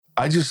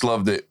I just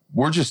love that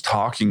we're just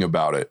talking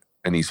about it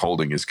and he's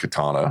holding his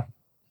katana.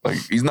 Like,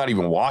 he's not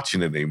even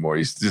watching it anymore.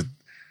 He's just...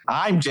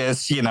 I'm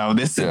just,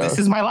 this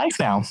is my life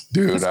now.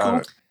 Dude, cool.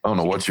 I don't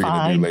know what you're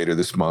going to do later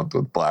this month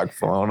with Black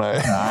Phone.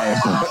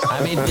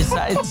 I mean,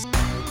 besides...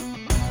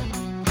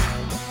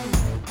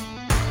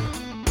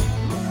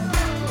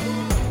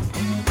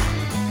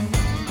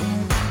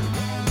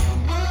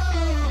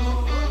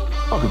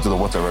 Welcome to the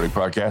What's Already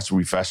podcast, where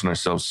we fashion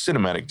ourselves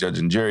cinematic Judge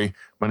and Jerry.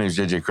 My name is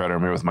JJ Crowder.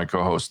 I'm here with my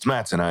co-hosts,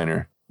 Matt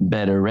Heiner.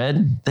 Better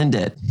read than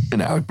dead.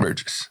 And Alec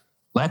Burgess.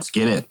 Let's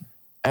get it.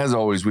 As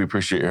always, we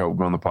appreciate your help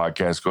growing the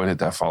podcast. Go ahead and hit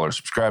that follow or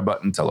subscribe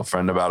button. Tell a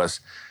friend about us.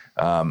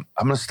 I'm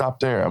going to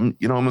stop there. I'm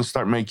going to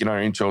start making our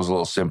intros a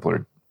little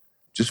simpler.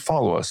 Just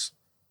follow us.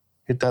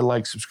 Hit that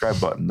like, subscribe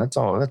button. That's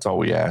all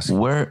we ask.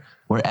 We're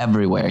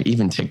everywhere,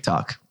 even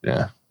TikTok.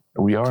 Yeah,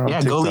 we are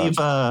on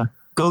TikTok.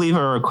 Go leave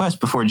a request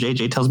before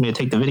JJ tells me to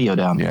take the video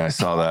down. Yeah, I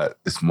saw that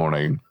this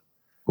morning.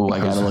 Oh, I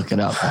got to look it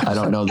up. I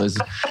don't know this.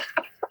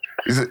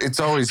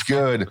 It's always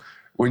good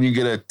when you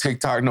get a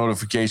TikTok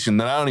notification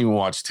that I don't even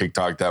watch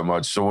TikTok that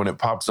much. So when it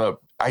pops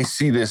up, I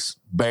see this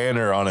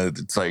banner on it.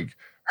 It's like,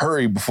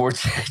 hurry before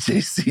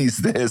JJ sees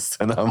this.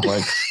 And I'm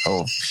like,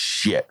 oh,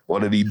 shit.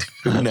 What did he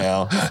do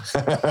now?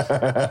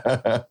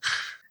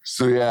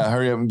 So, yeah,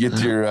 hurry up and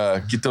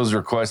get those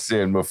requests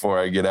in before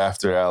I get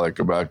after Alec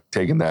about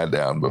taking that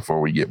down before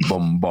we get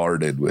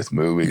bombarded with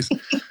movies.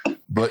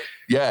 But,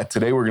 yeah,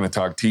 today we're going to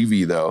talk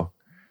TV, though.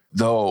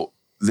 Though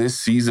this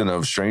season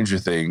of Stranger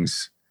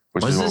Things...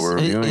 Which is what we're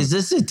reviewing. Is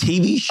this a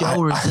TV show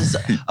or is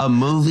this a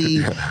movie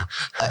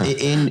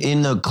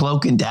in the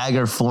cloak and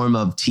dagger form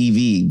of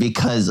TV?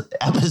 Because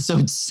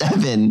episode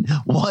 7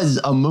 was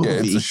a movie. Yeah,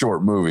 it's a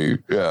short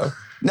movie. Yeah.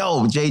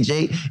 No,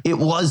 JJ, it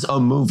was a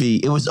movie.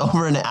 It was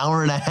over an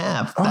hour and a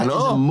half. That is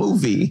a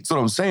movie. That's what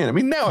I'm saying. I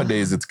mean,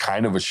 nowadays it's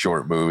kind of a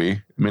short movie.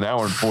 I mean, an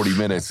hour and 40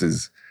 minutes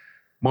is...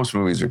 Most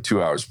movies are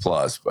 2 hours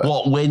plus. But.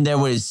 Well, when there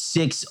was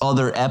 6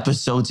 other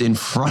episodes in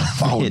front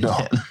of it.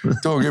 Oh, no.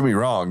 Don't get me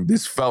wrong.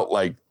 This felt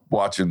like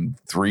watching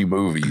 3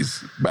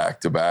 movies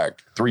back to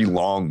back, 3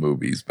 long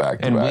movies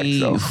back to back.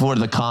 And we, for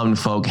the common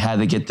folk, had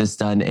to get this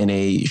done in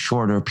a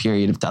shorter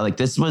period of time. Like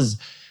this was,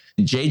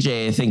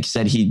 JJ, I think,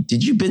 said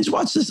did you binge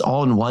watch this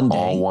all in one day?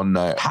 All one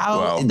night.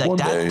 How,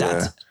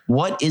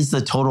 what is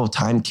the total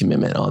time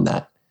commitment on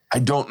that? I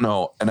don't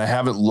know. And I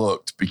haven't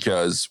looked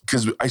because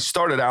I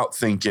started out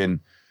thinking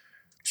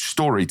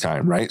story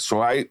time, right?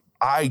 So I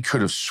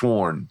could have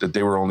sworn that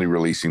they were only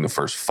releasing the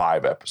first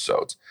 5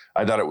 episodes.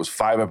 I thought it was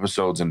 5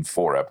 episodes and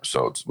 4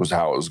 episodes was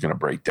how it was going to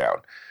break down.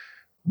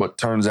 But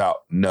turns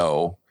out,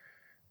 no,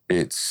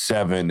 it's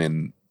 7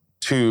 and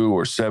 2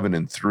 or 7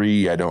 and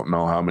 3. I don't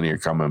know how many are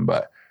coming,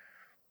 but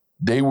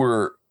they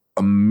were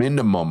a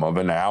minimum of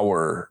an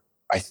hour.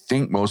 I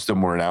think most of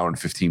them were an hour and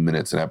 15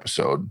 minutes an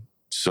episode.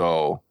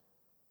 So.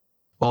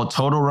 Well,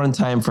 total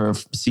runtime for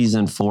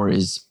season 4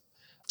 is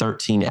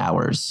 13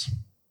 hours.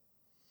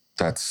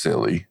 That's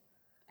silly.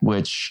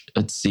 Which,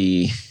 let's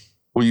see.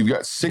 Well, you've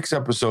got 6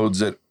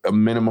 episodes at a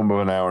minimum of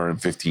an hour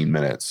and 15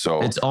 minutes.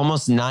 So it's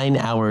almost 9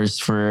 hours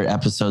for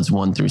episodes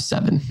 1 through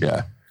 7.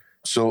 Yeah.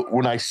 So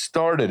when I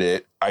started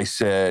it, I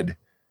said,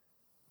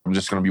 I'm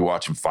just going to be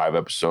watching 5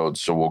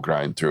 episodes, so we'll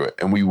grind through it.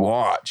 And we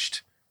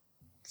watched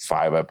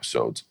 5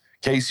 episodes.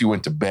 Casey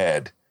went to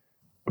bed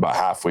about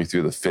halfway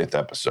through the 5th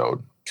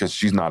episode because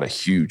she's not a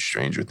huge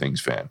Stranger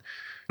Things fan.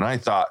 And I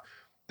thought,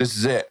 this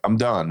is it. I'm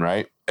done,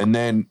 right? And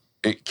then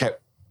it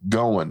kept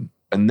going.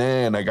 And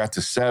then I got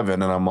to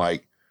 7 and I'm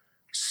like,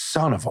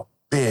 son of a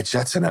bitch,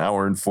 that's an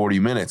hour and 40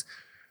 minutes.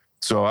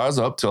 So I was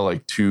up till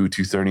like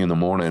 2:30 in the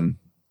morning.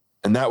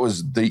 And that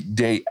was the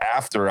day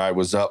after I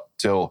was up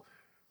till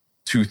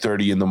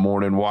 2:30 in the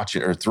morning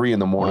watching, or 3 in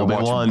the morning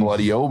watching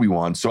Bloody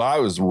Obi-Wan. So I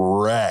was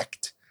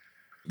wrecked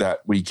that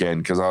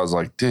weekend because I was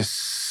like, this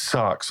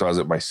sucks. So I was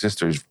at my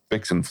sister's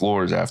fixing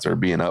floors after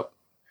being up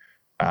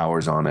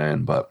hours on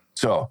end. But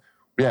so,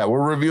 yeah,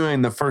 we're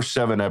reviewing the first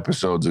 7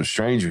 episodes of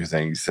Stranger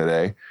Things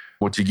today.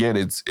 Which again,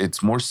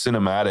 it's more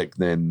cinematic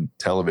than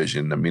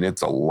television. I mean,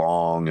 it's a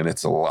long and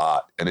it's a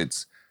lot. And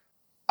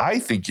I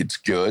think it's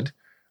good.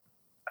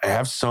 I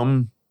have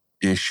some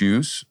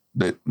issues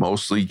that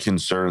mostly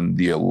concern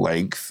the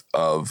length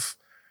of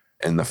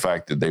and the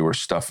fact that they were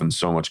stuffing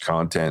so much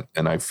content.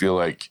 And I feel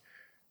like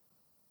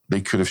they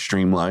could have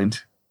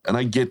streamlined. And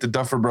I get the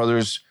Duffer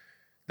Brothers,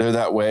 they're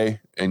that way.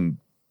 And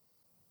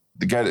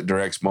the guy that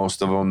directs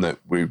most of them that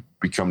we've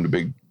become to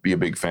be a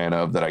big fan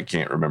of, that I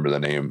can't remember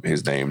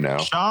his name now.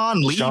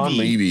 Sean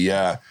Levy,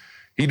 yeah.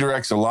 He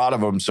directs a lot of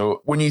them.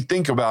 So when you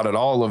think about it,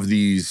 all of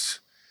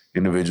these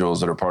individuals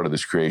that are part of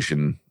this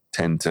creation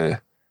tend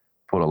to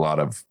put a lot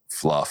of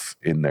fluff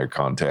in their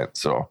content.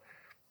 So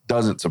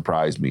doesn't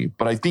surprise me.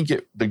 But I think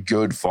the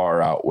good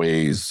far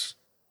outweighs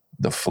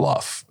the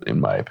fluff, in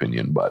my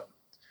opinion. But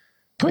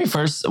can we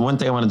first, one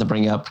thing I wanted to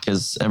bring up,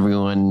 because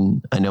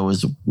everyone I know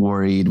was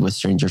worried with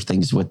Stranger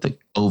Things with the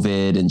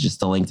COVID and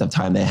just the length of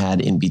time they had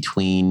in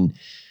between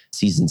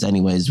seasons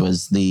anyways,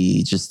 was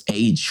the just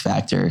age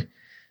factor.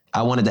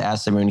 I wanted to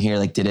ask everyone here,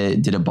 like, did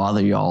it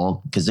bother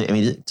y'all? Because I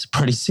mean, it's a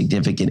pretty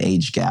significant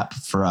age gap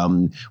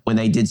from when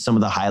they did some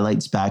of the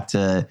highlights back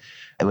to,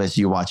 as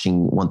you're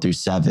watching 1 through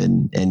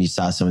 7 and you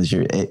saw some of this,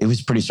 it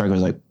was pretty stark. I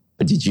was like,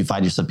 but did you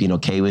find yourself being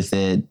okay with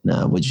it?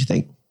 What'd you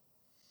think?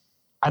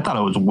 I thought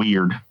it was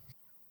weird.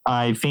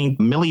 I think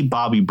Millie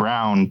Bobby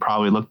Brown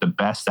probably looked the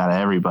best out of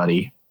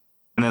everybody.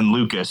 And then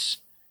Lucas,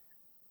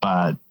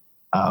 but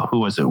who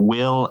was it?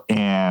 Will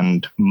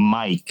and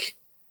Mike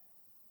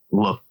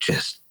looked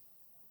just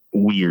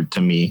weird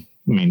to me.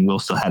 I mean, Will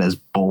still had his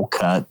bowl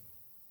cut,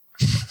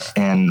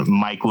 and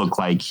Mike looked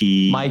like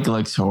Mike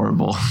looks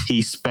horrible.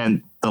 He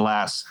spent the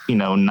last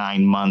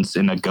 9 months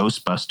in a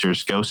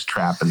Ghostbusters ghost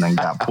trap and then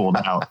got pulled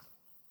out.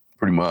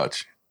 Pretty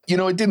much. It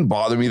didn't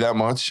bother me that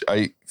much.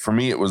 For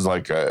me, it was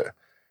like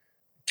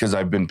because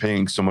I've been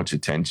paying so much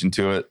attention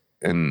to it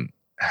and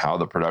how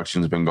the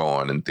production's been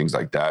going and things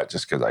like that.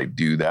 Just because I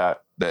do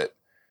that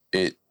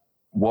it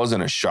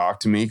wasn't a shock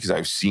to me because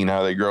I've seen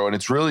how they grow, and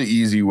it's really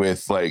easy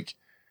with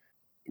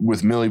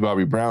Millie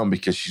Bobby Brown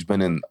because she's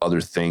been in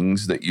other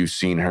things that you've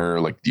seen her,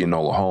 like the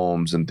Enola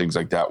Holmes and things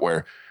like that,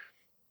 where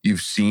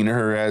you've seen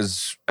her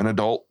as an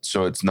adult.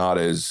 So it's not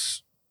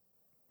as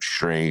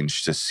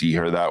strange to see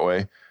her that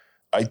way.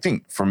 I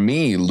think for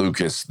me,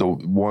 Lucas, the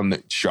one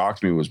that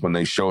shocked me was when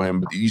they show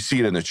him, you see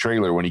it in the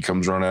trailer when he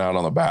comes running out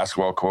on the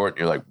basketball court and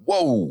you're like,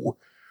 whoa,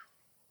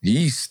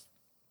 he's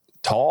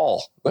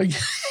tall. Like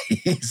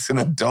he's an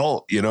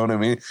adult, you know what I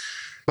mean?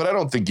 But I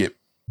don't think it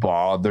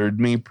bothered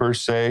me per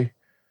se.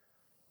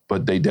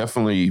 But they are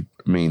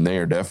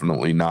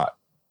definitely not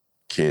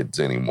kids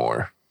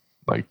anymore.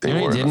 Like they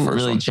were. It didn't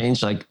really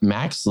change. Like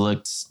Max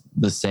looked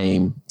the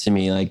same to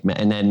me. Like,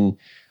 and then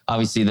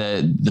obviously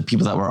the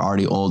people that were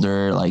already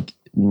older, like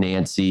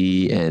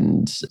Nancy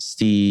and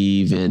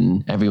Steve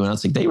and everyone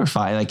else, like they were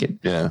fine. Like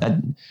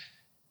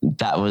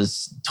that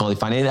was totally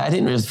fine. I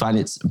didn't really find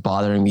it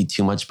bothering me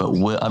too much. But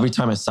every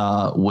time I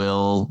saw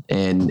Will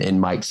and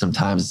Mike,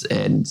 sometimes,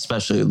 and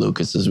especially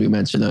Lucas, as we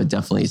mentioned, though,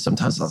 definitely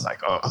sometimes I was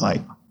like, oh,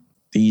 like.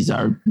 These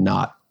are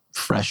not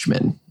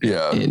freshmen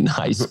in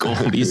high school.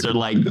 These are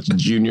like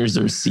juniors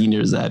or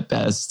seniors at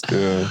best.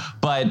 Yeah.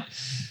 But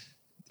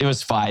it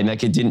was fine.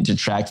 Like it didn't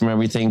detract from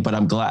everything, but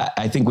I'm glad.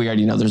 I think we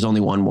already know there's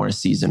only one more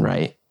season,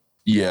 right?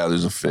 Yeah,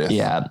 there's a 5th.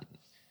 Yeah.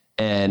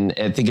 And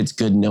I think it's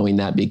good knowing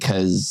that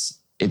because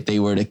if they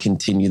were to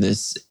continue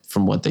this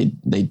from what they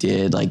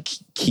did, like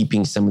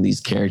keeping some of these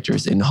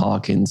characters in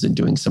Hawkins and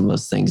doing some of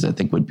those things, I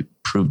think would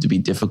prove to be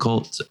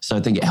difficult. So I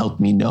think it helped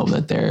me know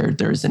that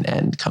there's an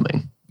end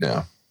coming.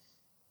 Yeah,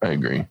 I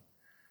agree.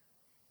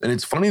 And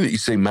it's funny that you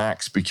say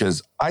Max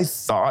because I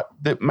thought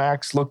that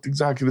Max looked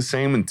exactly the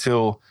same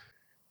until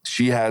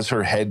she has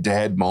her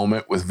head-to-head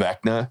moment with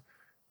Vecna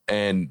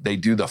and they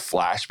do the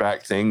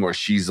flashback thing where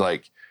he's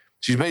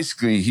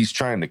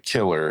trying to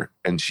kill her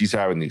and she's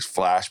having these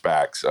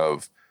flashbacks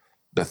of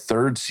the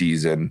 3rd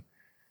season,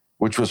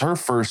 which was her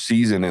first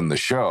season in the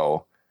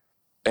show.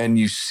 And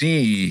you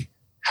see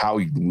how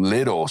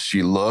little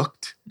she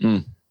looked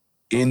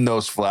in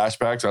those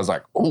flashbacks. I was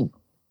like, oh,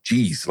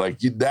 geez, like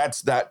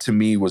that to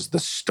me was the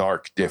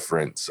stark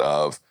difference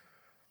of,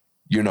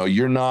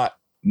 you're not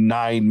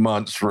 9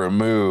 months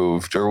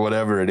removed or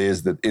whatever it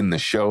is that in the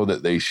show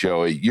that they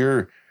show it.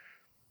 You're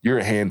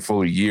a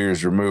handful of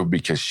years removed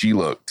because she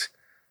was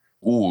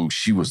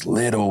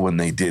little when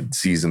they did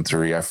season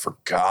 3. I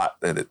forgot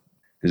that it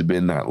has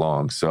been that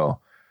long. So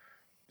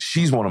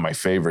she's one of my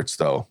favorites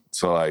though.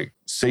 So like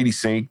Sadie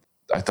Sink,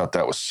 I thought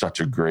that was such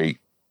a great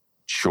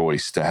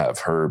choice to have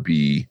her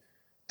be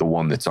the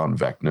one that's on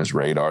Vecna's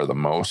radar the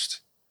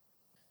most.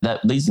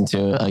 That leads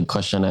into a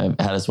question I've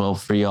had as well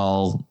for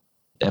y'all.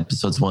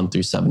 Episodes 1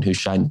 through 7, who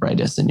shined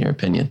brightest in your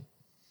opinion?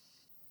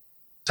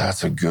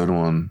 That's a good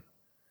one.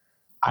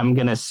 I'm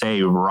going to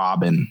say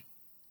Robin.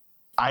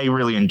 I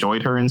really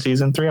enjoyed her in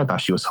season 3. I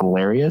thought she was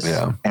hilarious.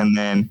 Yeah. And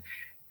then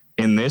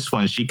in this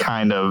one, she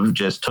kind of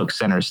just took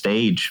center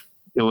stage.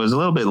 It was a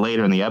little bit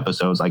later in the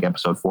episodes, like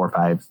episode 4 or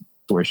 5,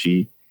 where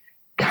she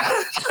kind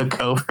of took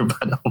over.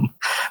 But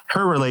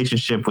her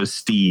relationship with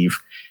Steve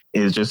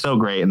is just so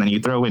great. And then you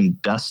throw in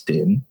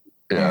Dustin.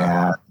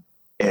 Yeah.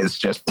 It's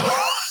just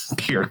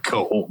pure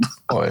gold.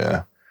 Oh,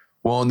 yeah.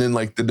 Well, and then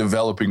like the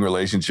developing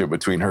relationship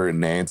between her and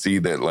Nancy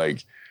that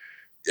like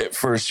at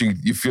first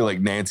you feel like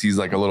Nancy's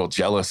like a little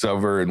jealous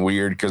of her and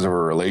weird because of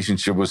her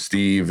relationship with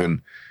Steve.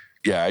 And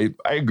yeah,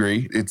 I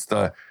agree.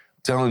 I'm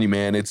telling you,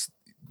 man, it's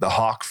the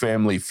Hawk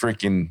family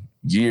freaking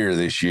year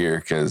this year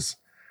because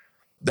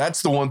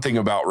that's the one thing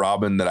about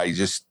Robin that I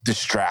just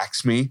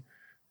distracts me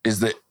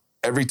is that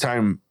every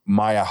time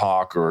Maya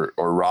Hawke or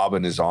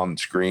Robin is on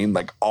screen,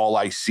 like all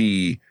I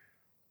see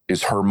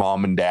is her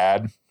mom and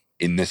dad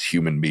in this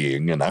human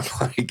being. And I'm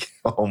like,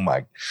 oh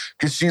my,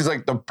 because she's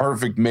like the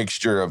perfect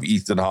mixture of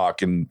Ethan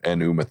Hawke and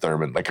Uma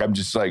Thurman. Like, I'm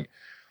just like,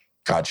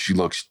 God, she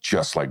looks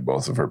just like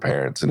both of her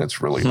parents. And it's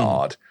really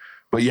odd.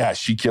 But yeah,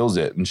 she kills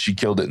it. And she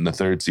killed it in the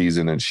 3rd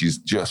season. And she's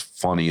just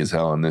funny as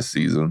hell in this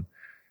season.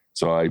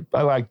 So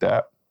I like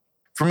that.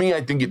 For me,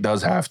 I think it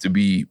does have to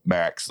be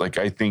Max. Like,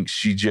 I think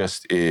she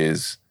just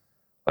is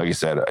like I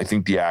said, I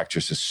think the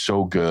actress is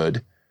so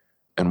good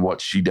and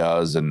what she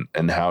does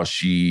and how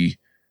she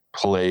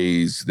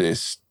plays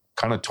this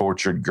kind of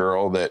tortured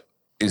girl that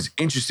is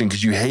interesting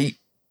because you hate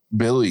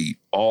Billy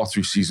all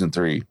through season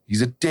 3.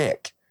 He's a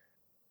dick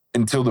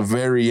until the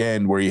very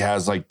end where he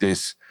has like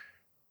this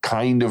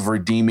kind of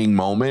redeeming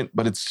moment,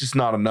 but it's just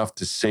not enough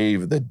to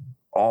save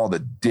all the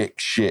dick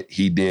shit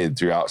he did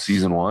throughout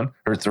season 1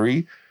 or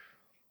 3.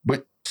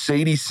 But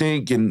Sadie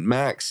Sink and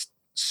Max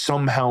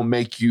somehow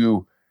make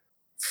you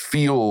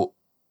feel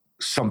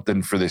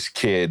something for this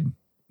kid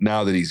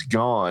now that he's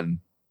gone,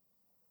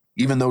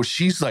 even though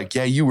she's like,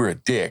 yeah, you were a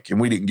dick and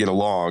we didn't get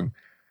along.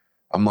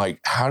 I'm like,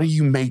 how do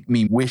you make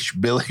me wish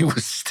Billy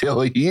was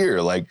still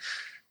here? Like,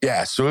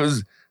 yeah, so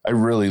I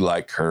really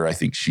like her. I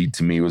think she,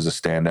 to me, was a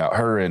standout.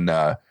 Her and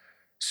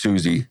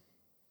Susie,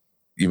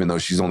 even though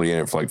she's only in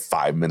it for like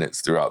 5 minutes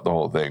throughout the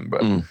whole thing,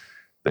 but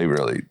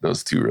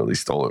those two really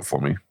stole it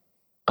for me.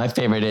 My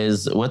favorite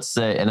is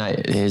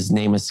his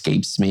name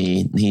escapes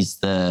me. He's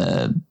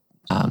the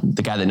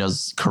guy that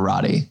knows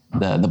karate,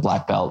 the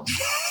black belt.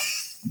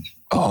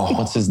 Oh,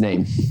 what's his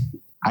name?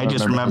 I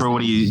just remember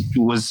when he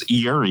was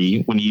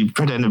Yuri, when he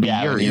pretended to be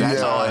Yuri.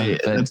 That's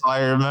all I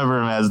remember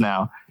him as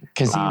now.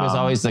 Because he was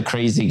always the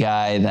crazy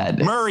guy that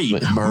Murray. Yeah.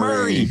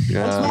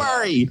 That's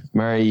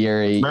Murray.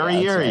 Yuri.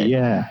 Yuri.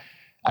 Yeah.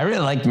 I really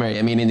liked Murray.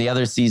 I mean, in the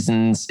other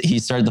seasons, he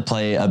started to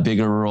play a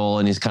bigger role,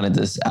 and he's kind of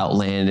this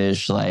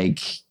outlandish, like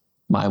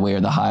my way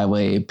or the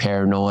highway,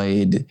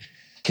 paranoid,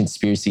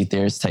 conspiracy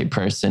theorist type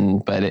person.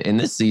 But in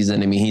this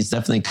season, I mean, he's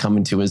definitely come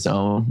into his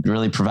own,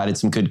 really provided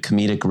some good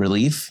comedic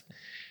relief,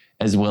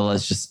 as well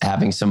as just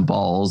having some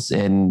balls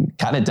and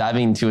kind of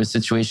diving into a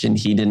situation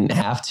he didn't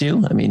have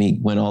to. I mean, he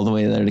went all the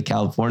way there to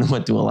California,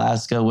 went to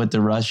Alaska, went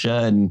to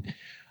Russia. And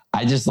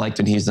I just liked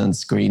when he was on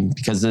screen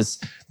because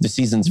the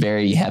season's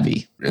very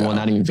heavy. Yeah. Well,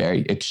 not even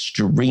very,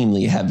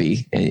 extremely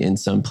heavy in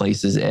some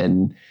places.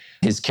 And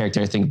his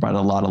character, I think, brought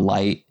a lot of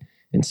light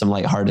and some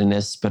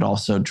lightheartedness, but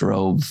also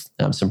drove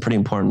some pretty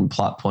important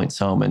plot points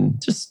home.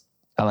 And just,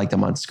 I liked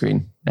him on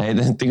screen. I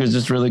think it was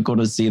just really cool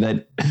to see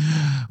that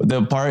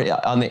the part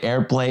on the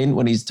airplane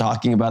when he's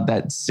talking about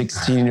that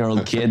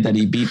 16-year-old kid that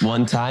he beat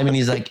one time. And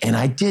he's like, and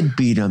I did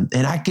beat him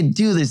and I could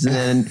do this. And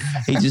then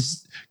he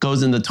just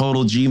goes into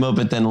total G-mode.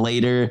 But then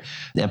later,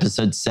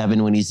 episode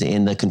 7, when he's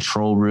in the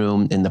control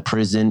room in the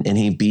prison and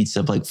he beats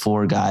up like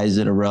 4 guys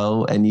in a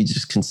row. And you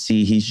just can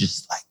see he's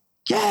just like,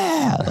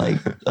 yeah,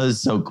 like that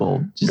was so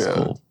cool. Just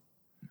cool.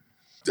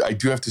 I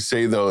do have to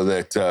say, though,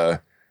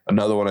 that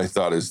another one I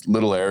thought is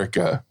Little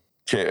Erica.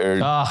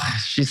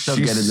 She's so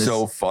good in this. She's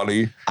so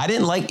funny. I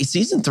didn't like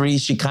season 3.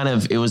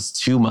 It was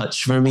too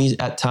much for me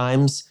at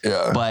times.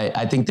 Yeah. But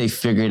I think they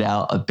figured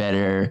out a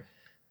better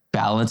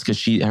balance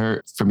because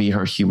for me,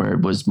 her humor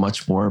was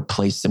much more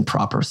placed in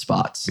proper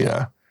spots.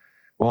 Yeah.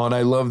 Well, and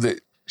I love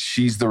that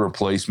she's the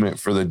replacement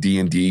for the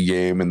D&D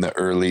game in the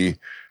early,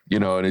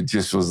 and it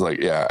just was like,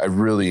 yeah, I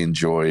really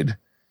enjoyed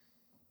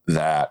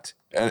that.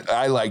 And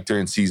I liked her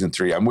in season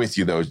 3. I'm with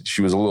you, though.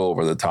 She was a little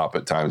over the top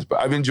at times, but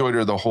I've enjoyed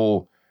her the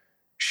whole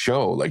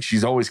show. Like,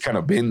 she's always kind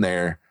of been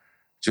there,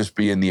 just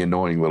being the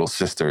annoying little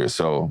sister.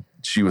 So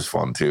she was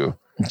fun, too.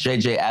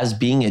 JJ, as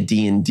being a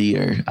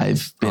D&D'er,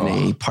 I've been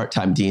a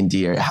part-time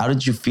D&D'er. How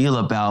did you feel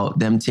about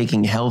them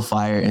taking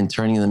Hellfire and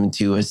turning them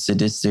into a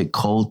sadistic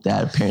cult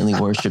that apparently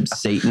worships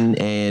Satan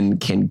and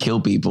can kill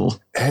people?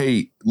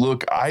 Hey,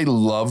 look, I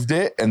loved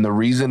it. And the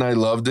reason I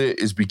loved it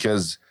is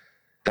because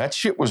that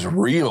shit was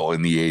real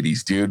in the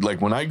 80s, dude.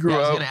 Like, when I grew up...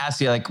 I was going to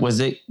ask you, like,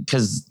 was it...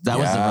 Because that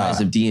was the rise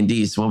of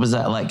D&D. So what was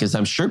that like? Because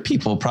I'm sure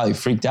people probably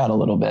freaked out a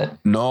little bit.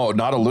 No,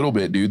 not a little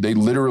bit, dude. They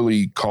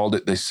literally called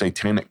it the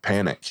Satanic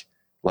Panic.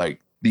 Like,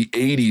 the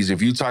 80s,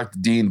 if you talk to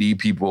D&D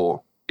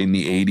people in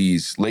the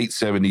 80s, late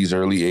 70s,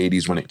 early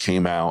 80s, when it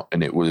came out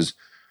and it was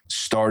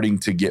starting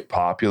to get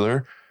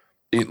popular,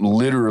 it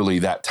literally,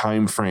 that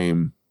time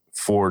frame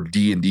for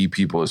D&D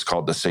people is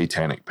called the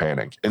Satanic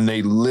Panic. And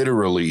they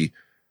literally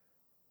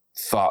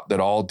thought that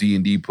all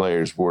D&D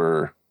players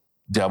were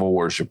devil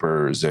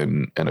worshipers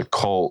and a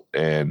cult,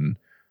 and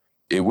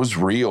it was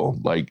real.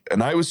 Like,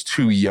 and I was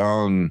too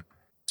young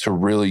to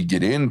really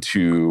get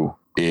into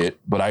it,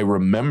 but I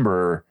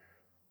remember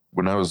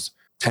when I was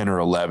 10 or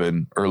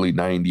 11, early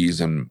 90s,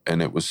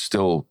 and it was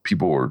still,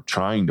 people were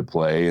trying to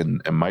play,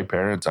 and my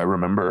parents, I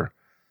remember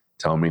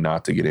telling me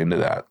not to get into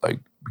that, like,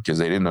 because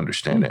they didn't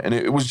understand it. And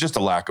it was just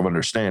a lack of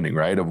understanding,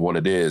 right, of what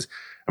it is.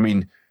 I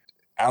mean,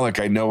 Alec,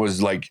 I know,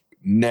 is like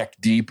neck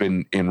deep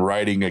in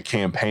writing a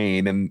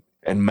campaign, and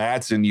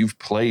Madsen, you've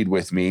played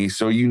with me,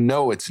 so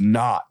it's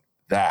not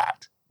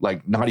that,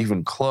 like, not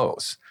even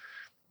close.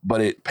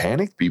 But it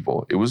panicked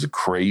people. It was a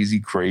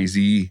crazy,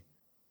 crazy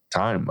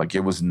time. Like,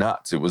 it was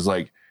nuts. It was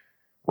like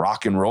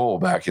rock and roll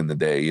back in the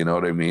day. You know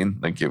what I mean?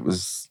 Like, it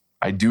was,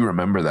 I do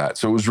remember that.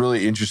 So it was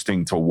really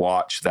interesting to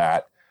watch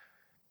that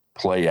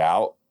play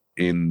out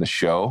in the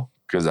show,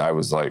 because I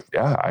was like,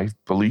 yeah, I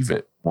believe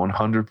it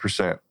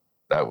 100%.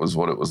 That was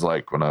what it was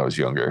like when I was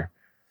younger.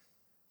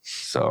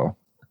 So,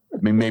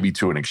 I mean, maybe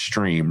to an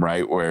extreme,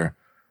 right? Where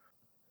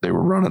they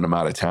were running them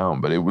out of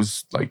town, but it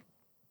was like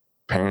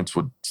parents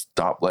would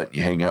stop letting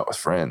you hang out with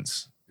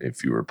friends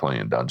if you were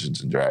playing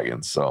Dungeons and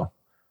Dragons. So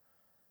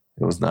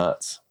it was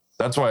nuts.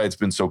 That's why it's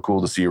been so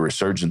cool to see a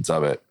resurgence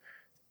of it,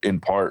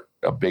 in part,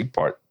 a big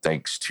part,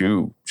 thanks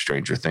to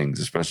Stranger Things,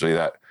 especially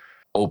that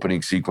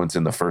opening sequence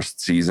in the first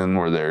season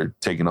where they're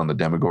taking on the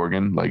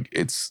Demogorgon. Like,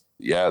 it's,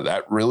 yeah,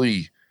 that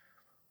really.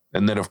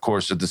 And then, of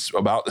course, at this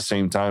about the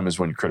same time as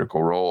when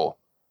Critical Role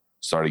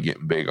started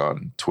getting big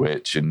on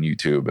Twitch and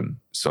YouTube. And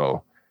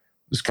so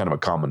it's kind of a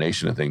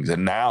combination of things.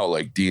 And now,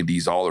 like,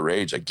 D&D's all the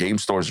rage. Like, game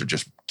stores are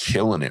just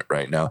killing it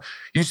right now.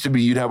 Used to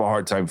be you'd have a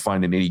hard time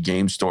finding any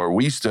game store.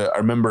 I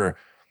remember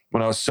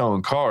when I was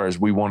selling cars,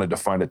 we wanted to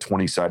find a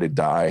 20-sided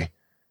die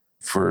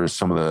for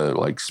some of the,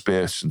 like,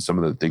 spiffs and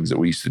some of the things that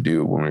we used to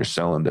do when we were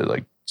selling to,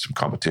 like, some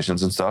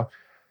competitions and stuff.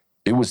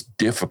 It was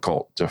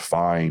difficult to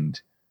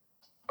find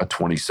a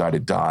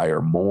 20-sided die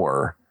or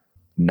more.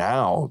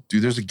 Now,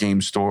 dude, there's a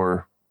game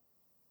store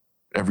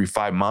every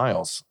 5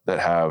 miles that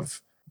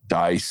have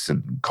dice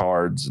and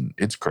cards, and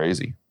it's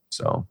crazy.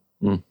 So,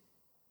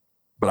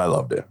 but I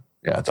loved it.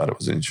 Yeah, I thought it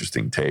was an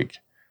interesting take.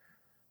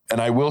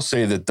 And I will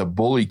say that the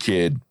bully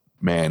kid,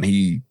 man,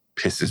 he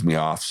pisses me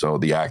off. So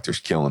the actor's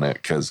killing it,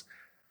 because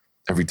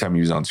every time he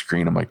was on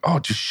screen, I'm like, oh,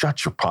 just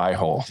shut your pie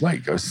hole.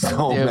 Like, I was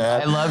so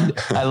mad.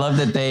 I loved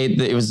that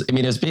it was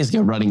basically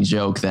a running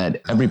joke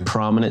that every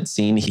prominent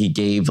scene he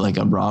gave like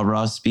a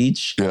rah-rah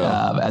speech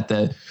at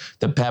the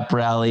pep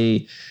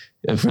rally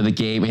for the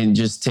game, and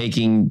just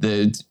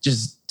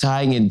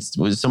tying in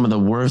with some of the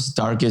worst,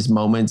 darkest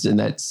moments in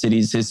that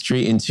city's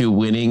history into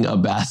winning a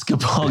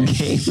basketball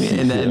game,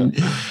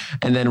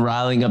 and then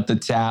riling up the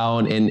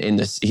town.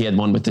 And he had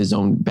one with his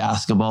own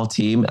basketball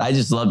team. I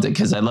just loved it,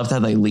 because I loved how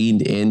they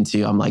leaned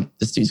into. I'm like,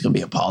 this dude's gonna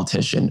be a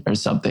politician or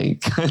something.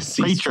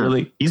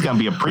 Preacher. He's gonna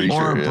be a preacher.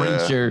 Or a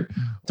preacher.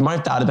 The more I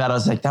thought about it, I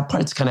was like, that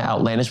part's kind of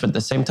outlandish, but at the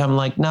same time, I'm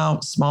like,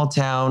 no, small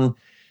town,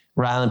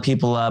 riling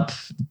people up,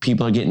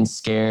 people are getting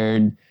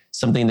scared,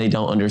 something they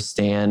don't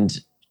understand.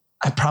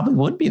 I probably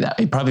would be that.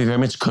 It probably very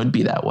much could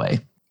be that way.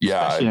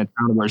 Yeah. Especially in a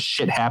town where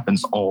shit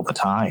happens all the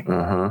time.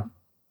 Uh-huh.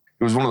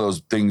 It was one of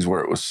those things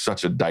where it was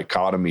such a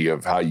dichotomy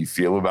of how you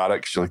feel about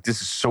it. Because you're like,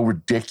 this is so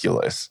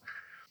ridiculous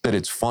that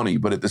it's funny.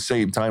 But at the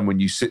same time, when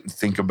you sit and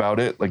think about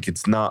it, like,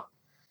 it's not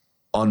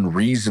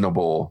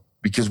unreasonable,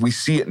 because we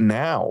see it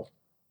now.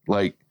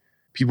 Like,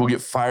 people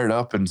get fired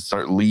up and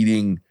start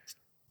leading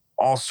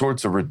all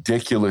sorts of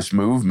ridiculous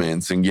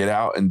movements and get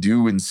out and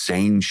do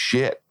insane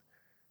shit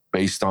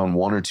based on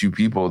one or two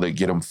people that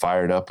get them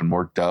fired up and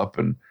worked up.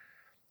 And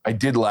I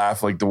did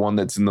laugh, like the one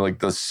that's in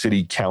the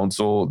city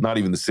council, not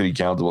even the city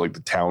council, like the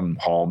town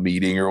hall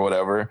meeting or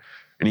whatever.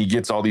 And he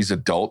gets all these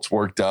adults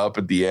worked up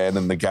at the end,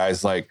 and the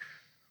guy's like,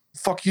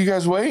 fuck you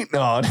guys waiting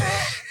on.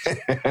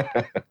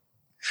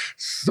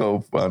 So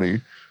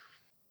funny.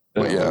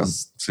 But yeah,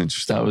 it's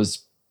interesting.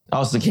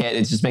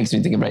 It just makes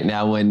me think of right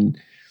now when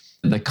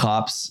the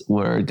cops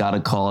got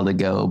a call to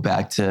go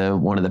back to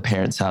one of the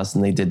parents' house,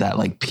 and they did that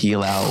like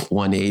peel out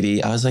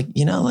 180. I was like,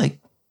 like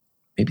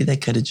maybe they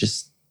could have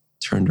just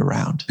turned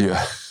around.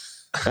 Yeah.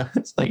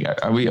 It's like,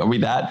 are we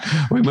moving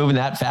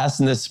that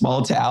fast in this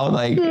small town?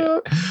 Like,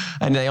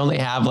 and they only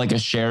have like a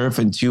sheriff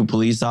and 2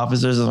 police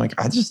officers. I'm like,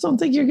 I just don't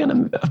think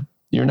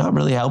you're not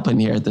really helping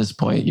here at this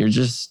point. You're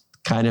just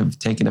kind of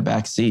taking a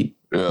back seat.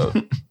 Yeah.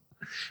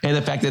 And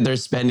the fact that they're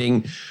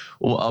spending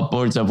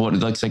upwards of what it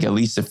looks like at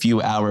least a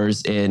few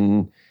hours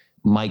in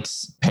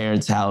Mike's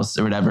parents' house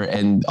or whatever,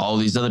 and all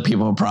these other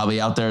people are probably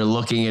out there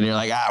looking, and you're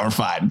like, we're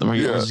fine. We're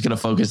just going to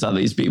focus on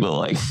these people.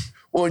 Like,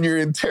 well, and you're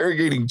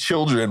interrogating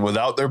children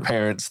without their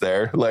parents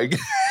there. Like,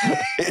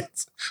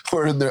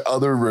 we're in their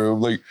other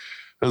room. Like,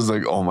 I was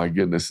like, oh my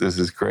goodness, this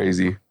is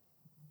crazy.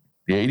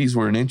 The 80s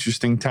were an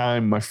interesting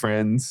time, my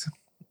friends.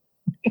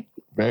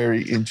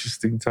 Very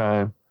interesting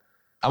time.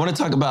 I want to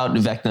talk about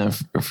Vecna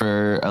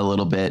for a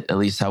little bit, at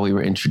least how we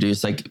were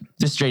introduced. Like,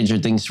 the Stranger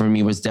Things for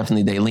me was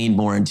definitely, they leaned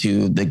more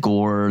into the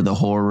gore, the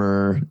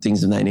horror,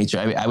 things of that nature.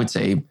 I would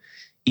say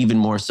even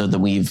more so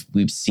than we've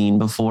seen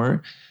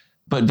before.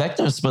 But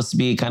Vecna was supposed to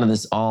be kind of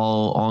this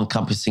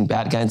all-encompassing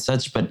bad guy and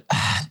such. But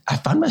I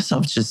found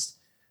myself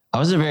I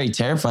wasn't very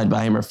terrified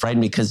by him or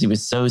frightened, because he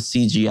was so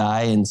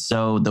CGI, and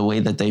so the way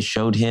that they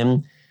showed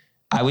him,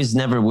 I was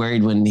never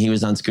worried when he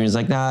was on screen. It's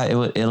like,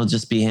 it'll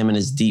just be him and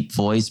his deep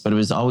voice. But it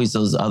was always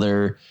those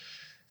other,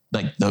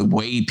 like the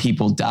way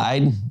people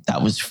died,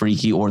 that was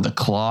freaky, or the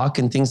clock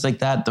and things like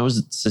that.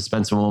 Those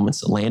suspenseful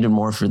moments landed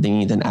more for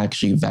me than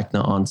actually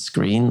Vecna on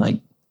screen. Like,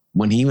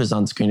 when he was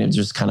on screen, it was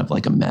just kind of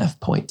like a meth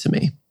point to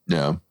me.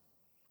 Yeah.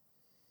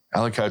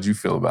 Alec, how'd you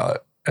feel about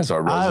it as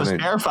our resident I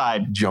was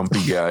terrified.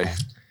 Jumpy guy?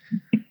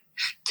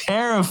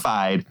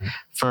 Terrified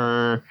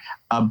for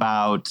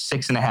about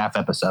 6.5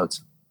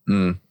 episodes.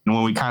 And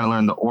when we kind of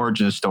learned the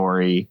origin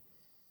story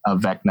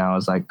of Vecna, I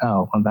was like,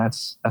 oh, well,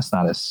 that's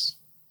not as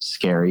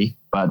scary.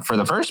 But for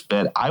the first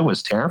bit, I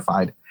was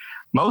terrified,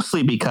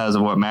 mostly because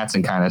of what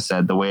Mattson kind of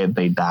said, the way that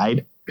they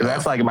died. Because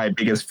that's like my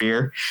biggest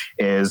fear,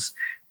 is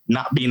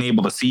not being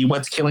able to see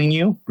what's killing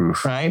you,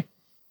 right?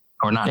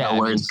 Or not know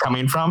where it's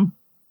coming from.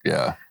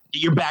 Yeah.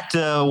 You're back to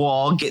the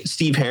wall, get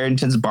Steve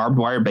Harrington's barbed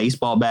wire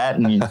baseball bat,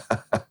 and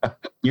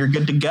you're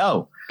good to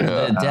go.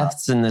 The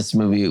deaths in this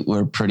movie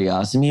were pretty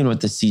awesome, even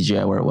with the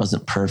CGI where it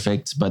wasn't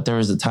perfect. But there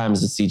was a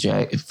times the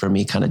CGI for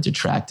me kind of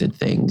detracted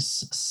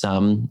things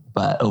some.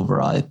 But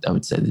overall, I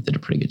would say they did a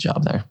pretty good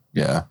job there.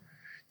 Yeah.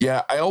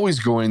 Yeah, I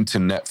always go into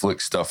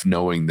Netflix stuff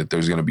knowing that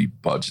there's going to be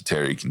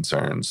budgetary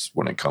concerns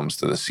when it comes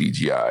to the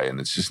CGI, and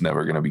it's just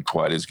never going to be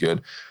quite as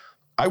good.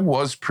 I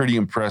was pretty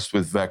impressed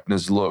with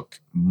Vecna's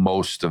look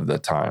most of the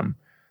time.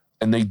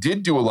 And they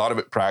did do a lot of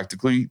it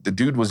practically. The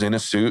dude was in a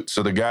suit.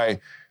 So the guy,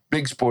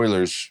 big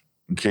spoilers,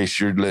 in case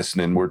you're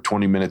listening, we're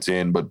 20 minutes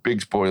in, but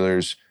big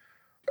spoilers.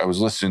 I was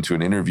listening to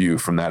an interview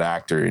from that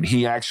actor, and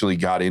he actually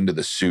got into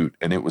the suit,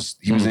 and he was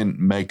in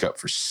makeup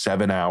for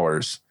 7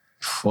 hours.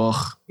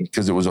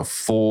 Because it was a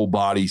full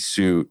body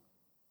suit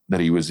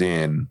that he was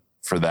in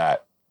for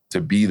that,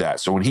 to be that.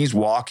 So when he's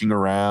walking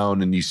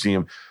around and you see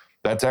him,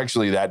 that's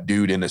actually that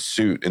dude in a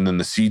suit. And then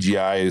the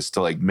CGI is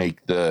to like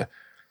make the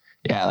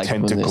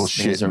tentacle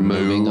shit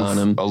moving on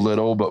him a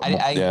little. But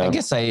I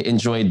guess I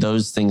enjoyed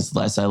those things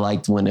less. I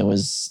liked when it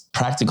was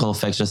practical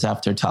effects just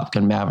after Top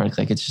Gun Maverick.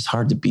 Like it's just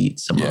hard to beat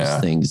some of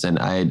those things. And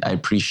I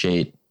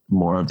appreciate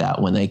more of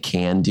that when they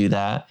can do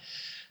that.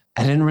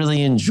 I didn't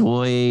really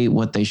enjoy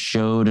what they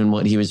showed and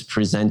what he was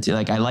presenting.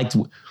 Like I liked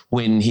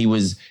when he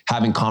was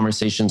having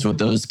conversations with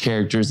those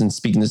characters and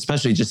speaking,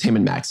 especially just him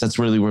and Max. That's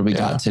really where we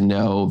got to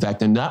know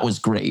Vecna. That was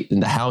great.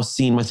 And the house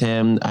scene with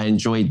him, I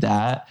enjoyed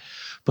that.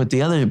 But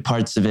the other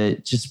parts of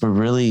it just were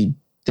really,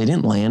 they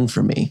didn't land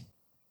for me.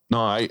 No,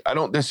 I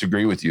don't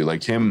disagree with you.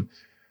 Like him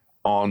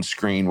on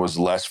screen was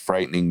less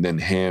frightening than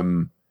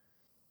him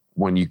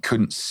when you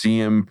couldn't see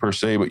him per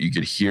se, but you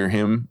could hear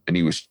him, and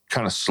he was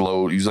kind of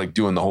slow. He was like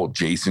doing the whole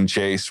Jason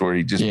chase where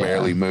he just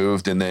barely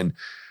moved. And then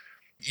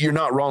you're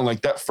not wrong.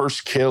 Like that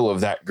first kill of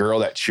that girl,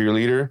 that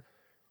cheerleader,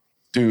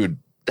 dude,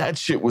 that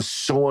shit was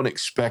so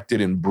unexpected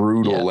and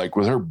brutal. Like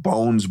with her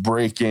bones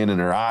breaking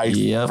and her eyes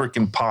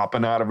freaking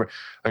popping out of her.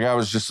 Like I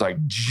was just like,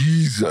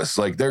 Jesus,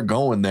 like they're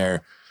going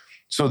there.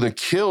 So the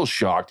kill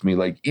shocked me.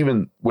 Like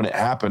even when it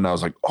happened, I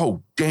was like,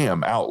 oh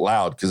damn, out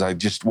loud. Cause I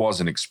just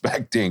wasn't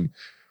expecting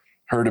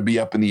her to be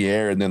up in the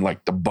air, and then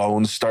like the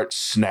bones start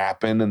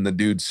snapping and the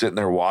dude sitting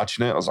there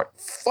watching it. I was like,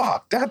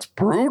 fuck, that's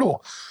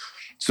brutal.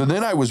 So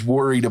then I was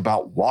worried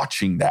about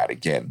watching that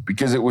again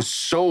because it was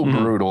so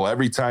brutal.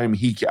 Every time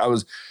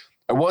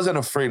I wasn't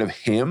afraid of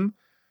him.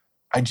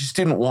 I just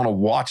didn't want to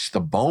watch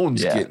the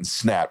bones getting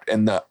snapped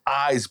and the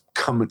eyes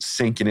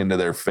sinking into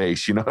their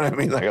face. You know what I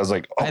mean? Like I was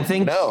like,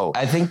 oh,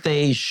 I think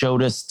they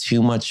showed us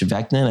too much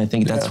Vecna. And I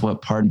think that's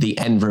what part of the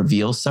end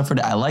reveal suffered.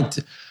 I liked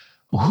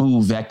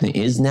who Vecna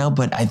is now,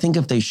 but I think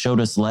if they showed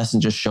us less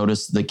and just showed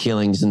us the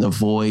killings and the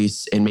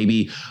voice and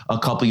maybe a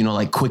couple,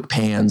 like quick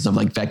pans of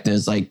like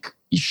Vecna's like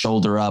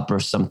shoulder up or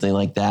something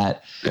like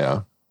that.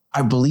 Yeah.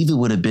 I believe it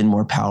would have been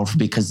more powerful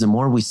because the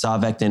more we saw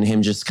Vecna and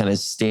him just kind of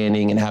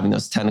standing and having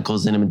those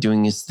tentacles in him and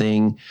doing his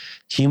thing,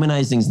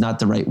 humanizing is not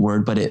the right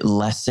word, but it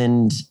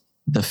lessened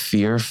the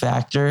fear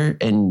factor,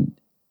 and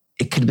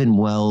it could have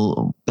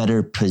been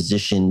better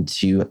positioned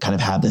to kind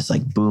of have this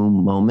like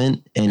boom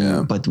moment.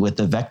 But with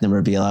the Vecna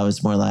reveal, I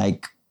was more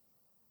like,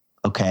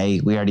 okay,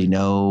 we already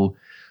know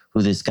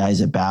who this guy's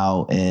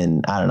about.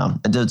 And I don't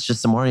know. It's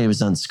just the more he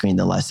was on screen,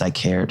 the less I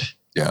cared.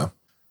 Yeah.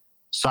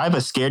 So I have a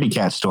scaredy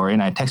cat story,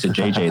 and I texted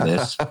JJ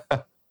this.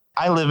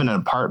 I live in an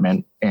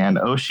apartment, and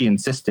Oshi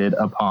insisted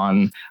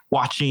upon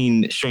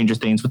watching Stranger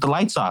Things with the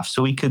lights off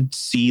so we could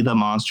see the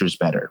monsters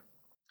better.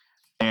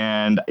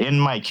 And in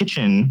my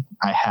kitchen,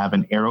 I have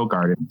an arrow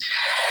garden.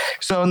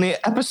 So in the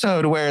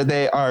episode where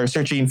they are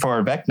searching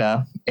for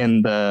Vecna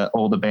in the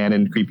old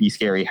abandoned, creepy,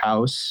 scary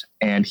house,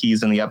 and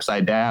he's in the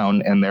upside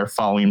down and they're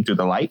following him through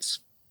the lights,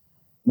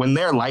 when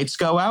their lights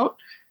go out,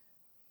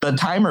 the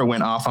timer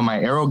went off on my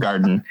arrow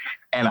garden,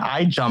 and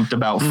I jumped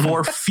about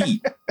 4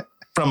 feet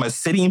from a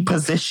sitting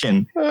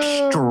position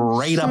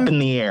straight up in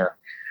the air.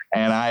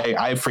 And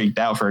I freaked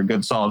out for a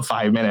good solid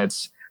 5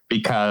 minutes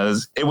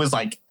because it was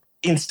like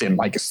instant.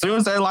 Like as soon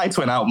as their lights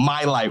went out,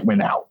 my light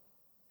went out,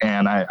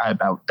 and I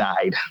about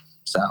died.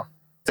 So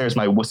there's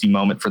my wussy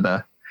moment for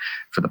the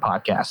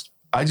podcast.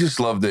 I just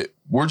love that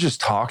we're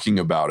just talking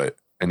about it,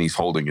 and he's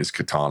holding his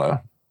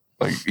katana.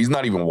 Like he's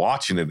not even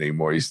watching it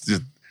anymore.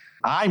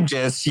 I'm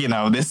just,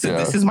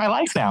 this is my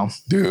life now.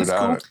 Dude,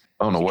 I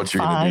don't know what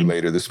you're going to do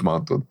later this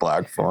month with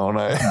Black Phone.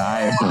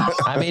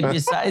 I mean,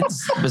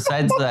 besides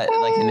that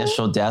like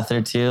initial death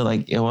or two,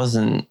 like it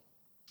wasn't,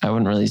 I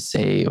wouldn't really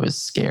say it was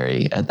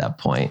scary at that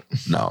point.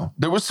 No,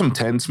 there was some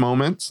tense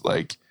moments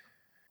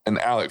and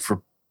Alec,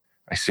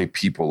 I say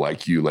people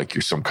like you, like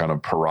you're some kind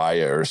of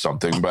pariah or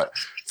something, but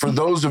for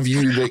those of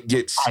you that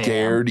get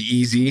scared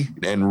easy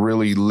and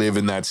really live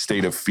in that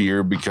state of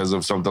fear because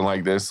of something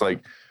like this, like,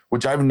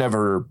 which I've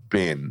never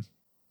been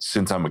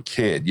since I'm a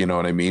kid, you know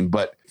what I mean?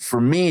 But for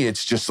me,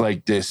 it's just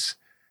like this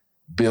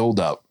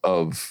buildup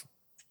of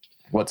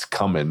what's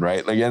coming,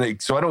 right?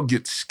 Like, so I don't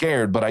get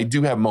scared, but I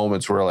do have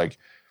moments where like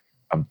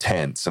I'm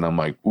tense and I'm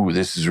like, ooh,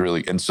 this is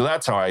really, and so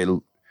that's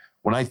how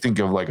when I think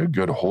of like a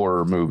good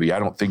horror movie, I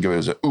don't think of it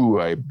as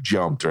I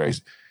jumped, or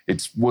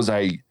Was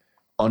I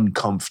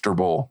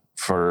uncomfortable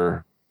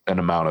for an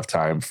amount of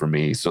time for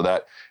me. So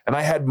that, and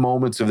I had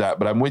moments of that,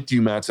 but I'm with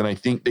you, Mats, and I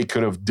think they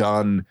could have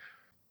done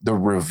the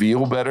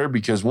reveal better,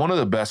 because one of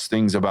the best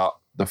things about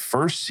the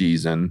first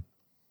season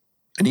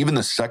and even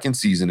the second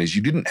season is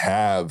you didn't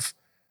have,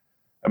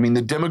 I mean,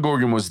 the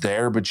Demogorgon was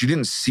there, but you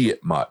didn't see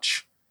it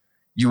much.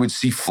 You would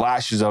see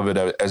flashes of it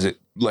as it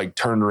like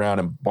turned around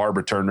and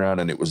Barbara turned around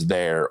and it was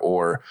there.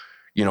 Or,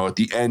 you know, at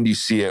the end you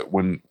see it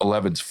when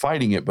Eleven's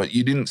fighting it, but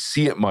you didn't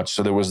see it much.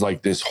 So there was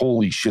like this,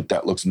 holy shit,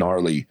 that looks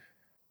gnarly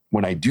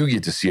when I do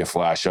get to see a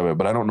flash of it,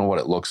 but I don't know what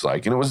it looks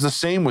like. And it was the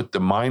same with the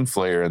Mind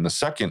Flayer in the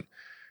second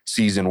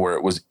season, where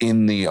it was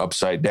in the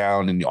Upside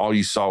Down and all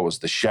you saw was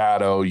the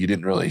shadow. You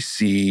didn't really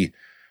see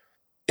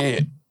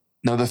it.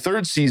 Now the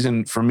third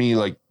season for me,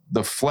 like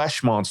the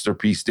flesh monster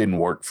piece didn't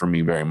work for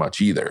me very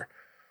much either.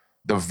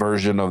 The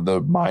version of the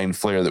Mind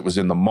Flayer that was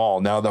in the mall.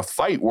 Now the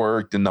fight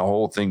worked and the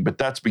whole thing, but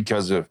that's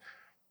because of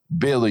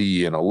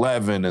Billy and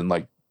Eleven, and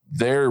like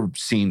their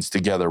scenes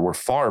together were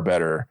far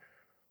better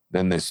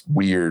than this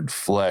weird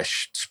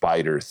flesh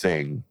spider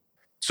thing.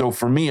 So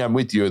for me, I'm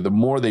with you. The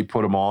more they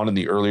put him on and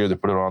the earlier they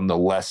put it on, the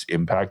less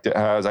impact it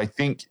has. I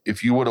think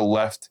if you would have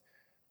left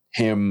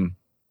him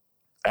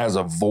as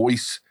a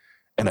voice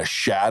and a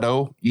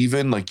shadow,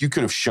 even, like you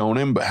could have shown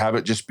him, but have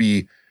it just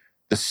be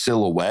the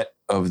silhouette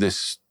of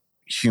this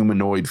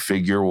humanoid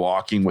figure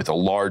walking with a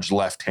large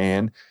left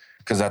hand,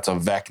 because that's a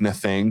Vecna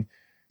thing.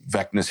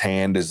 Vecna's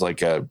hand is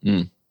like a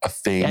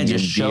thing. Yeah,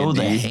 just show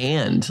the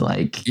hand.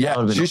 Like,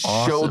 yeah, just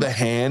awesome. Show the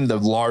hand, the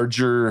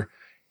larger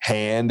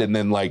hand. And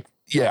then like,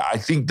 yeah, I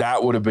think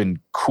that would have been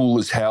cool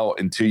as hell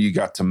until you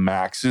got to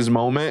Max's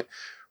moment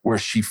where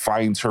she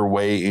finds her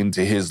way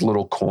into his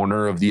little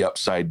corner of the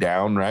Upside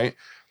Down, right?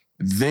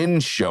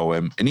 Then show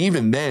him. And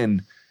even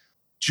then,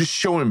 just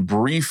show him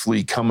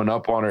briefly coming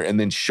up on her and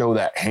then show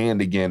that hand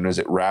again as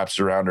it wraps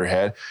around her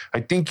head.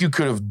 I think you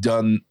could have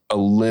done a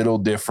little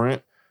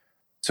different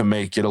to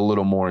make it a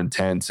little more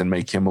intense and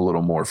make him a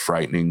little more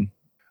frightening.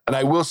 And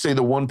I will say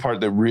the one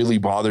part that really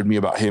bothered me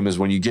about him is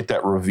when you get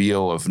that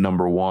reveal of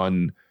number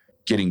one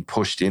getting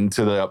pushed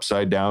into the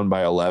Upside Down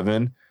by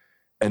 11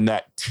 and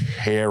that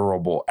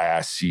terrible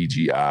ass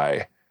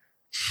CGI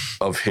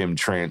of him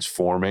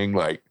transforming.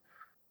 Like,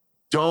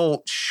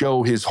 don't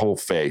show his whole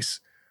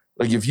face.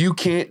 Like, if you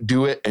can't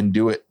do it and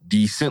do it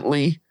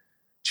decently,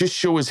 just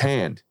show his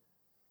hand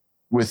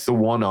with the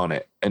one on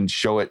it and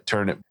show it,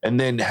 turn it, and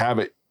then have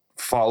it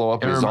follow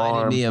up his arm. It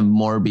reminded me of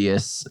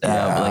Morbius,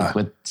 like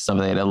with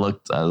something that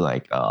looked, I was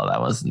like, oh, that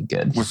wasn't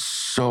good. It was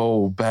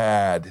so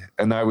bad.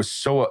 And I was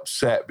so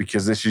upset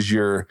because this is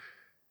your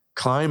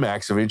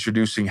climax of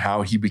introducing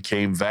how he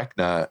became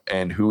Vecna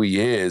and who he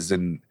is.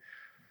 And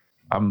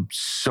I'm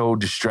so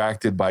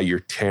distracted by your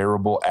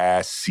terrible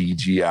ass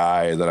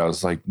CGI that I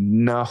was like,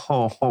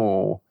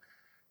 no.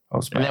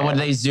 And then when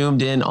they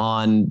zoomed in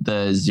on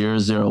the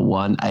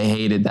 001, I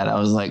hated that. I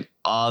was like,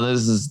 oh,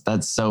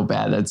 that's so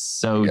bad. That's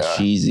so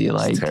cheesy.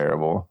 Like,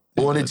 terrible.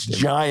 Well, and it's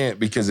giant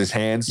because his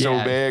hand's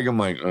so big. I'm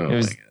like, oh my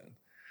God.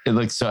 It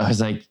looks so, I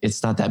was like,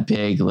 it's not that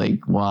big.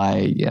 Like,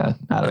 why? Yeah,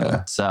 I don't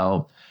know.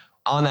 So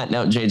on that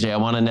note, JJ, I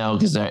want to know,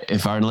 because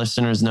if our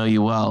listeners know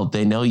you well,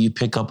 they know you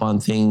pick up on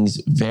things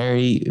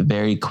very,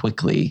 very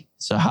quickly.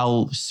 So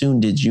how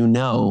soon did you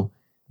know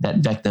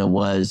that Vecna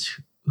was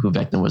who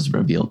Vecna was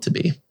revealed to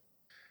be?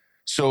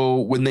 So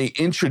when they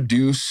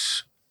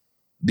introduce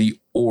the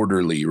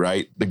orderly,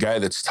 right? The guy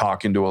that's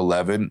talking to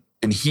 11,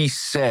 and he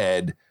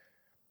said,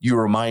 you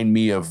remind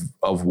me of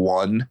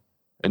one,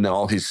 and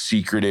all his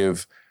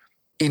secretive,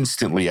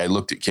 instantly I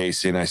looked at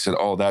Casey and I said,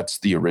 oh, that's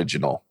the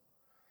original.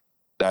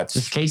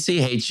 Does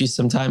Casey hate you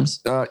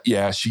sometimes?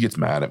 Yeah, she gets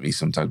mad at me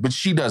sometimes, but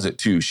she does it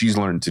too. She's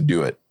learned to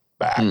do it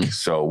back.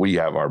 So we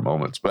have our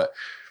moments, but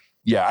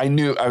yeah, I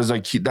knew, I was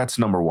like, that's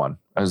number one.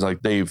 I was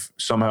like, they've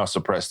somehow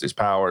suppressed his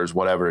powers,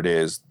 whatever it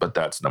is, but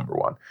that's number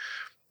one.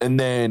 And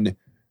then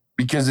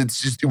because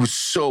it was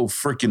so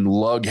freaking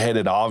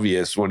lug-headed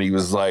obvious when he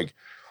was like,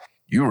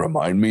 you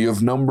remind me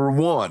of number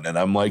one. And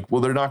I'm like,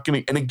 well, they're not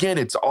going to. And again,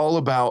 it's all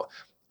about,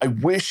 I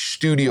wish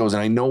studios,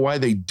 and I know why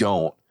they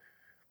don't,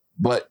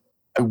 but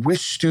I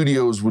wish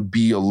studios would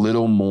be a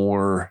little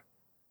more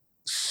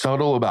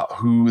subtle about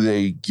who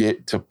they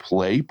get to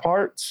play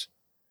parts.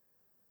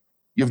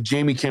 You have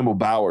Jamie Campbell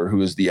Bower,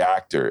 who is the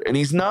actor, and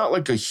he's not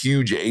like a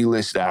huge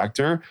A-list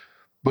actor,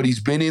 but he's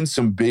been in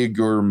some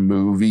bigger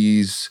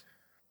movies.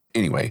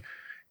 Anyway,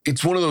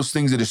 it's one of those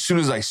things that as soon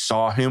as I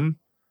saw him,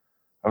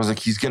 I was like,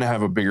 he's going to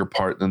have a bigger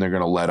part than they're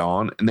going to let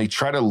on. And they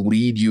try to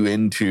lead you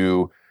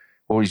into,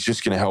 well, he's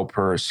just going to help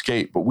her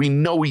escape. But we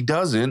know he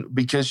doesn't,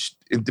 because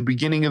at the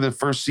beginning of the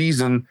first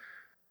season,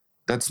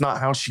 that's not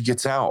how she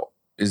gets out,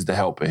 is the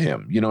help of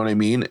him. You know what I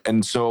mean?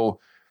 And so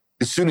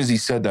as soon as he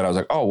said that, I was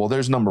like, oh, well,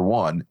 there's number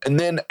one. And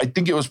then I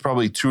think it was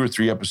probably 2 or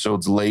 3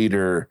 episodes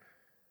later,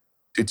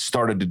 it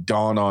started to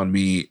dawn on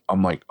me.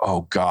 I'm like,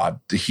 oh God,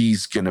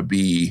 he's going to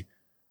be,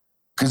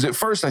 because at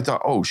first I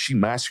thought, oh, she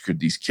massacred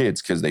these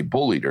kids because they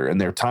bullied her, and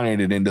they're tying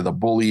it into the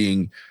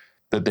bullying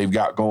that they've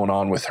got going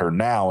on with her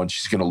now, and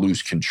she's going to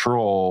lose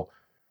control.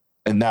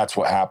 And that's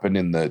what happened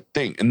in the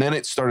thing. And then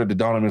it started to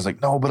dawn on me. I was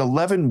like, no, but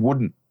 11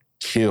 wouldn't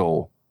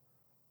kill.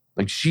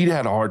 Like, she'd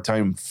had a hard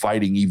time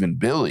fighting even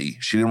Billy.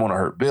 She didn't want to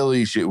hurt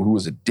Billy, who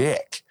was a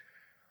dick.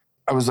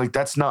 I was like,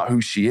 that's not who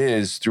she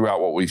is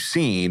throughout what we've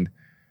seen.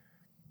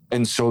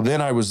 And so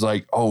then I was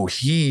like, oh,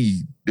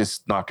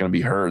 it's not going to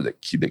be her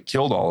that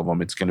killed all of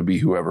them. It's going to be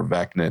whoever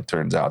Vecna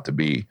turns out to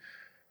be.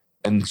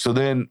 And so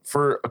then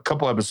for a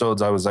couple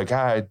episodes, I was like,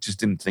 I just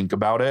didn't think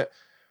about it.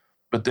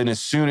 But then as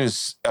soon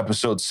as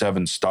episode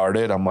 7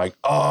 started, I'm like,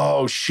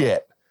 oh,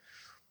 shit.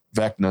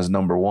 Vecna's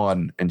number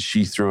 1, and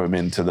she threw him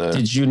into the...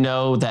 Did you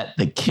know that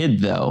the kid,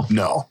 though?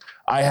 No.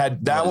 I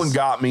had... That one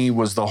got me,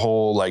 was the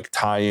whole, like,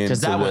 tie-in. Because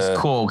that was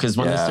cool. Because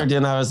when they started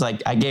doing that, I was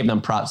like, I gave them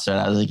props to it.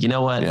 I was like, you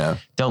know what? Yeah.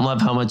 Don't love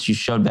how much you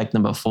showed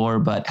Vecna before,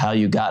 but how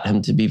you got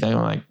him to be Vecna.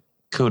 I'm like,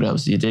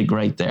 kudos. You did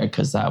great there,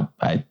 because I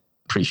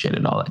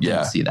appreciated all that.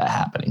 Didn't see that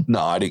happening.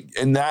 No, I didn't.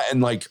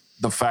 And like,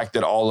 the fact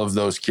that all of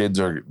those kids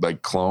are,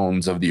 like,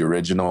 clones of the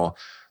original,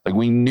 like,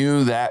 we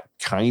knew that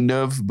kind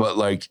of, but,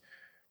 like,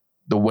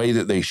 the way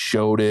that they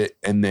showed it,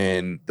 and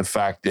then the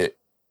fact that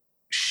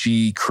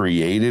she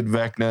created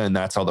Vecna, and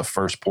that's how the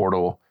first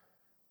portal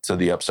to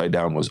the Upside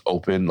Down was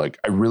open. Like,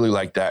 I really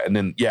like that. And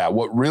then,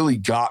 what really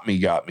got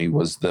me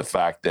was the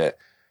fact that,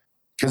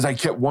 because I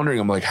kept wondering,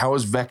 I'm like, how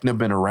has Vecna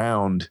been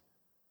around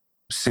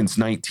since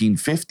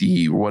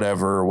 1950 or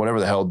whatever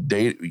the hell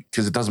date?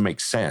 Because it doesn't make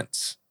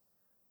sense.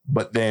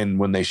 But then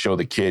when they show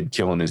the kid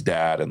killing his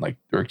dad and, like,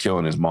 or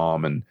killing his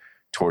mom and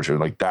torturing,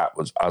 like, I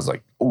was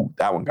like, oh,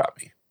 that one got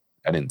me.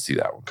 I didn't see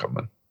that one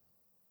coming.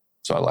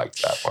 So I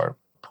liked that part.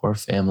 Poor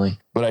family.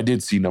 But I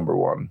did see number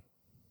 1,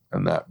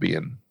 and that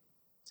being...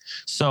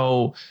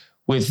 So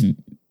with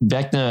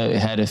Vecna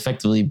had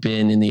effectively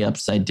been in the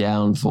Upside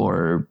Down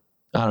for,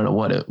 I don't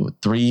know,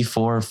 3,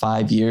 4,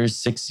 5 years,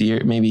 6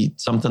 years, maybe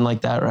something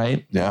like that,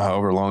 right? Yeah,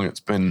 however long it's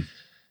been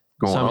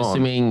going on. So I'm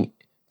assuming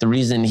the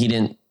reason he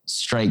didn't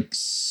strike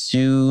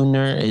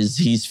sooner is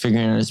he's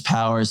figuring out his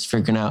powers,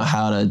 figuring out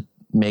how to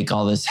make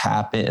all this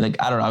happen. Like,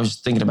 I don't know. I was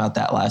just thinking about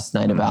that last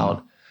night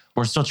about,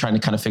 we're still trying to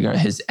kind of figure out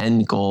his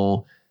end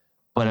goal,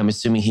 but I'm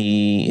assuming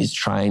he is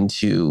trying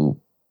to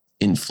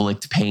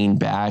inflict pain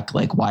back.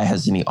 Like, why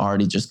hasn't he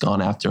already just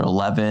gone after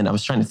 11? I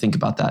was trying to think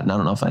about that, and I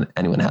don't know if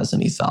anyone has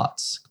any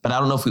thoughts, but I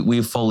don't know if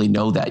we fully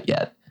know that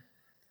yet.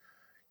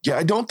 Yeah,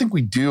 I don't think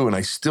we do. And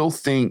I still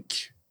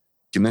think,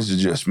 and this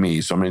is just me,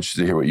 so I'm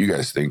interested to hear what you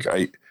guys think.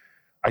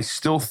 I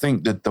still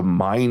think that the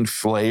Mind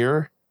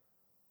Flayer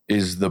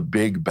is the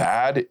big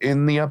bad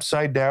in the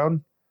Upside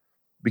Down,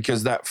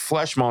 because that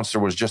flesh monster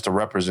was just a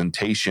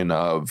representation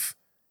of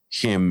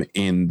him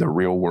in the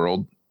real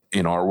world,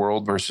 in our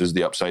world, versus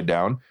the Upside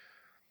Down.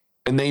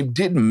 And they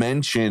did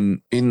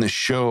mention in the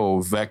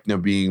show Vecna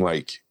being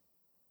like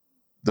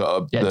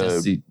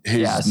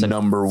his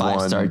number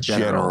 1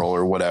 general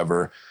or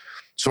whatever.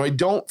 So I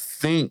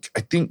think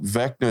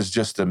Vecna is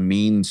just a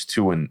means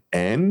to an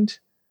end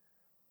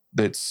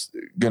that's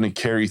going to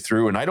carry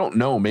through. And I don't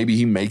know, maybe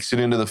he makes it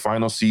into the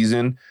final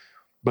season,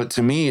 but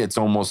to me, it's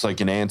almost like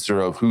an answer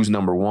of who's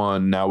number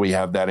 1. Now we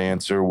have that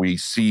answer. We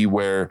see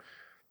where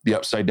the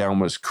Upside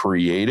Down was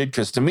created.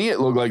 Because to me, it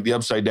looked like the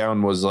Upside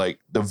Down was like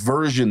the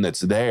version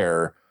that's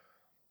there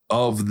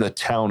of the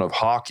town of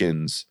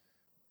Hawkins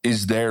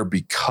is there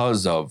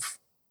because of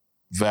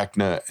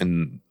Vecna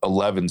and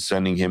 11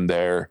 sending him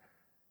there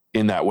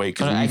in that way.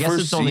 Because I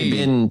guess it's only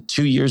been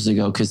 2 years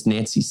ago, because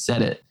Nancy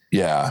said it.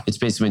 Yeah. It's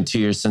basically been 2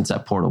 years since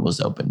that portal was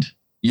opened.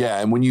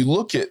 Yeah. And when you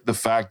look at the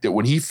fact that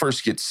when he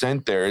first gets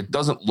sent there, it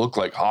doesn't look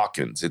like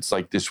Hawkins. It's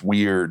like this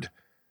weird,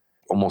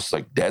 almost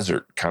like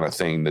desert kind of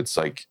thing that's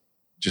like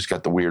just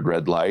got the weird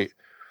red light.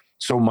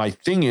 So my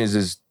thing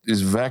is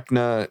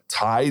Vecna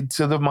tied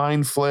to the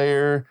Mind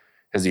Flayer?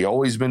 Has he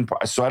always been?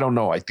 So I don't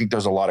know. I think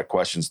there's a lot of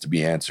questions to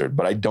be answered,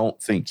 but I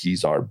don't think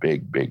he's our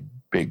big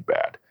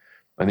bad.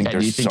 I think. Do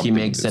you think he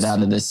makes it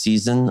out of this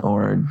season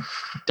or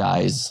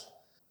dies?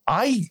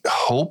 I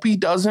hope he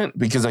doesn't,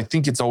 because I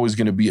think it's always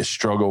going to be a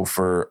struggle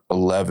for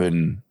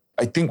 11.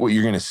 I think what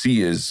you're going to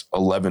see is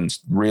 11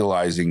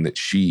 realizing that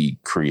she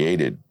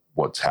created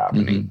what's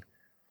happening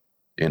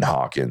in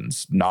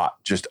Hawkins,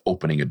 not just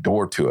opening a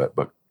door to it,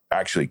 but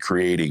actually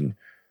creating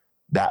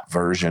that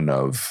version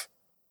of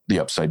the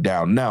Upside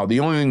Down. Now, the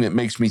only thing that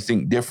makes me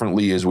think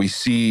differently is we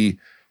see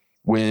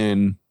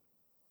when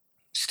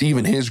Steve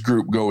and his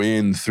group go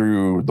in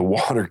through the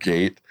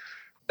Watergate,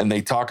 and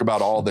they talk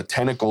about all the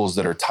tentacles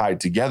that are tied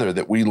together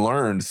that we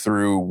learned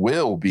through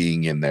Will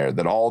being in there,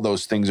 that all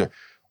those things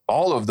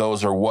all of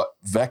those are what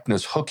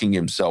Vecna's hooking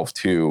himself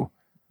to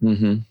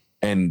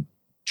and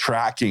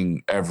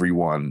tracking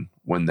everyone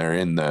when they're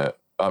in the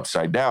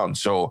Upside Down.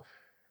 So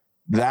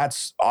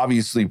that's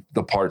obviously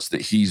the parts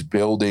that he's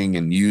building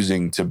and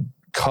using to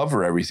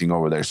cover everything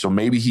over there. So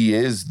maybe he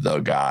is the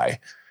guy,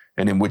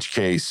 and in which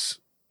case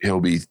he'll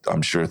be,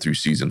 I'm sure, through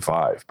season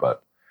 5,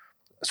 but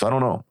so I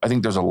don't know. I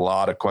think there's a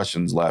lot of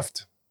questions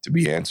left to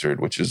be answered,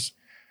 which is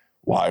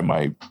why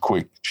my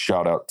quick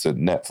shout out to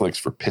Netflix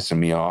for pissing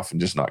me off and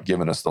just not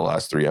giving us the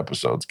last 3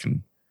 episodes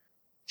can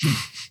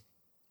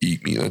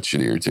eat me. That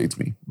shit irritates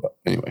me. But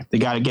anyway. They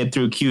got to get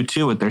through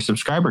Q2 with their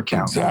subscriber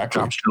count. Exactly. It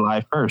drops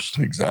July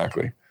 1st.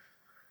 Exactly.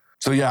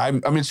 So yeah, I'm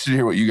interested to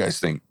hear what you guys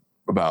think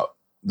about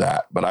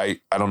that. But I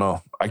don't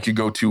know. I could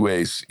go two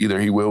ways. Either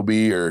he will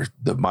be or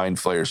the Mind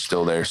Flayer's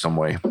still there some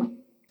way.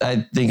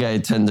 I think I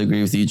tend to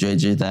agree with you,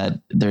 JJ, that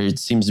there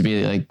seems to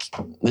be like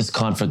this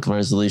conflict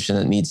resolution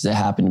that needs to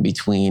happen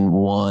between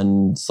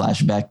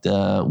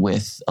Vecna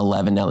with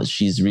 11 now that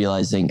she's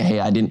realizing,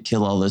 hey, I didn't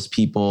kill all those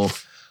people.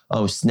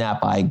 Oh, snap,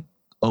 I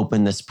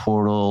opened this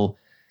portal.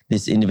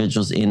 This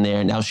individual's in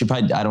there. Now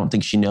I don't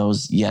think she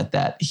knows yet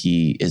that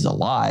he is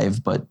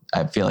alive, but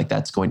I feel like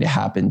that's going to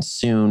happen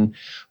soon.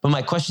 But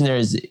my question there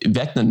is,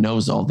 Vecna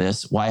knows all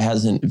this. Why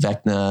hasn't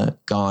Vecna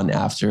gone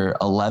after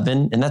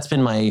 11? And that's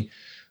been my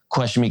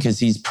question, because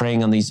he's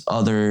preying on these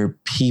other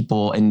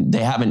people and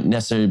they haven't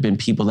necessarily been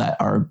people that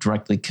are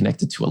directly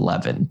connected to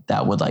 11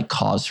 that would like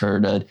cause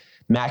her to.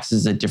 Max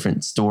is a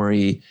different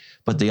story,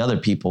 but the other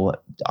people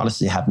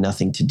honestly have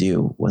nothing to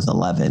do with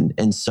 11.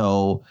 And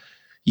so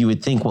you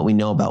would think what we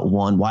know about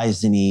 1, why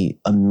isn't he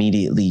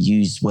immediately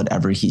used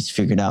whatever he's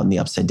figured out in the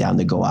Upside Down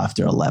to go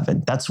after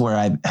 11? That's where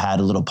I had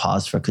a little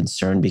pause for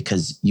concern,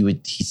 because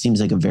he seems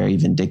like a very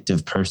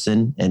vindictive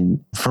person.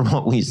 And from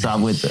what we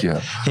saw with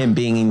him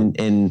being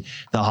in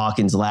the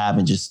Hawkins lab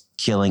and just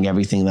killing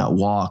everything that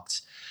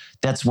walked,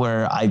 that's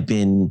where I've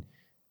been.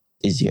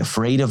 Is he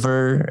afraid of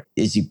her?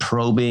 Is he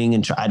probing?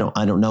 And I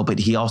don't know. But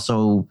he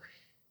also,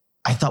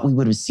 I thought we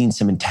would have seen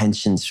some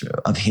intentions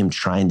of him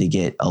trying to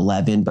get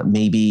 11, but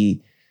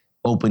maybe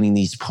opening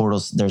these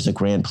portals, there's a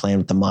grand plan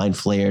with the Mind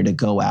Flayer to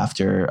go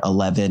after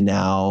 11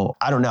 now.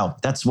 I don't know.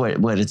 That's what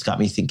it's got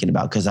me thinking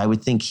about, because I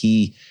would think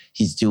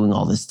he's doing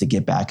all this to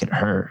get back at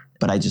her,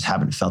 but I just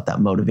haven't felt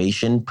that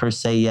motivation per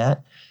se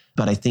yet.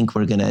 But I think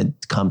we're going to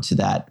come to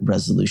that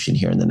resolution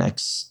here in the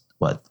next,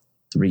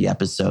 3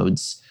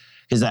 episodes.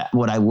 Because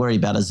what I worry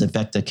about is if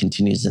Vecna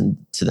continues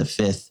into the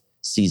 5th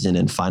season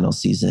and final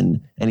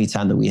season,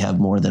 anytime that we have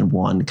more than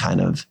one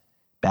kind of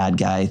bad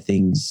guy,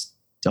 things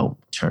don't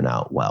turn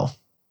out well.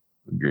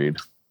 Agreed.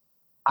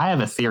 I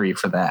have a theory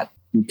for that,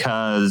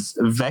 because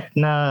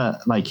Vecna,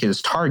 like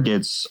his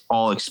targets,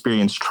 all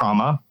experience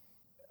trauma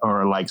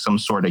or like some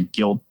sort of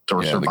guilt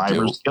or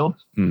survivor's guilt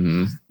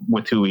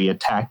with who he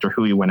attacked or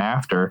who he went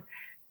after.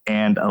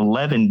 And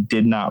 11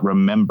 did not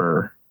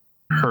remember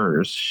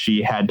hers.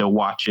 She had to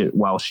watch it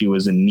while she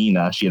was in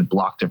Nina. She had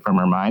blocked it from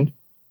her mind.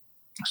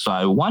 So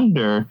I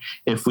wonder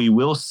if we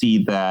will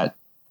see that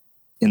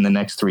in the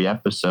next 3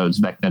 episodes,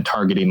 Vecna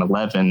targeting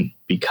 11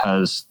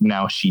 because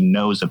now she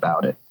knows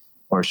about it,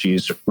 or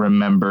she's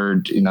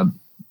remembered,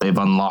 they've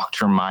unlocked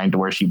her mind to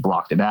where she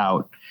blocked it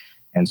out.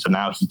 And so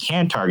now he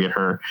can target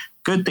her.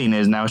 Good thing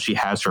is now she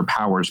has her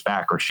powers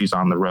back, or she's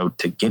on the road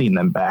to getting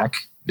them back.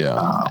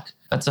 Yeah.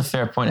 That's a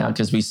fair point out,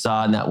 because we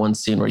saw in that one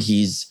scene where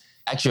he's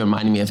actually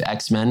reminding me of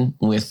X-Men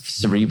with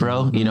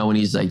Cerebro, when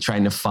he's like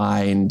trying to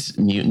find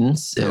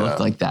mutants. It looked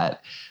like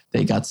that.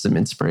 They got some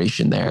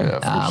inspiration there.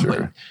 Yeah, for sure.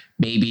 But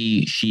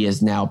maybe she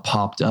has now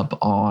popped up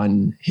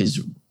on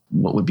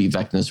what would be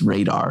Vecna's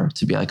radar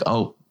to be like,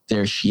 oh,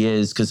 there she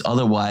is. Because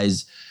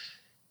otherwise,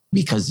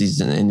 because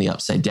he's in the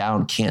Upside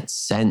Down, can't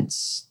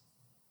sense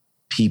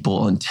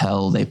people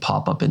until they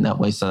pop up in that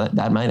way. So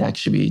that might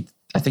actually be,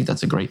 I think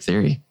that's a great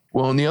theory.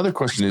 Well, and the other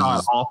question is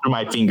all through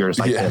my fingers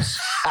like this.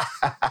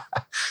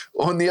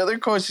 Well, and the other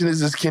question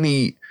is can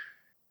he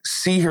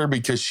see her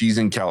because she's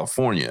in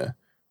California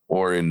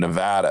or in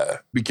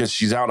Nevada, because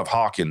she's out of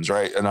Hawkins,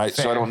 right? And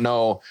so I don't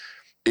know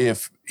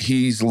if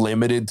he's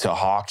limited to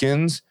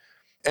Hawkins.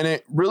 And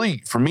it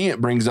really, for me,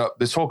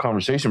 this whole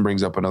conversation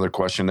brings up another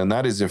question. And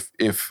that is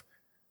if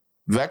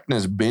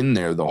Vecna's been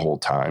there the whole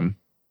time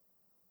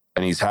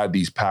and he's had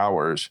these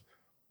powers,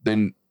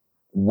 then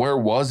where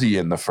was he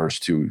in the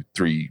first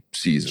 2-3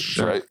 seasons,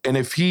 sure, right? And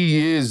if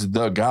he is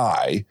the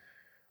guy,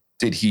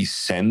 did he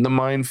send the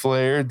Mind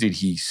Flayer? Did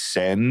he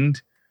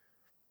send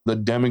the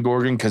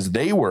Demogorgon? Because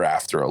they were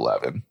after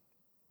 11.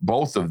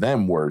 Both of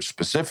them were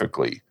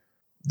specifically.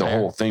 The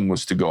whole thing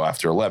was to go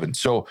after 11.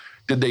 So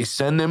did they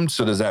send him?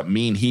 So does that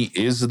mean he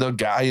is the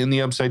guy in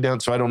the Upside Down?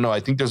 So I don't know.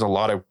 I think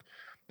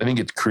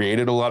it's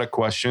created a lot of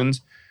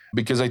questions,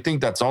 because I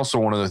think that's also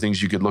one of the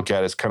things you could look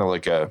at as kind of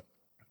like a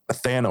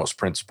Thanos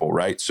principle,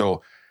 right?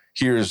 So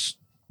here's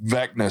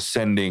Vecna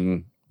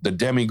sending the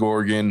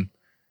Demogorgon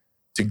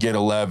to get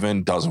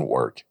 11, doesn't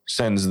work.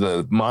 Sends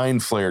the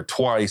Mind Flayer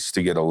twice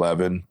to get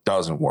 11,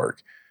 doesn't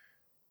work.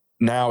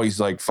 Now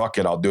he's like, fuck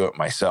it, I'll do it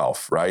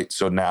myself, right?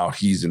 So now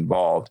he's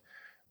involved.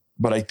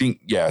 But I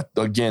think,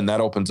 again, that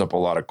opens up a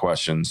lot of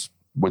questions,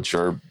 which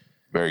are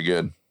very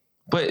good.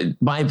 But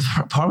my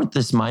part with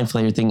this Mind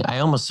Flayer thing, I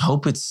almost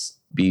hope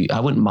I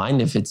wouldn't mind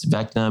if it's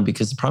Vecna,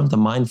 because the problem with the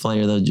Mind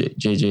Flayer, though,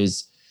 JJ,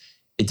 is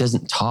it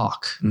doesn't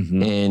talk,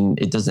 and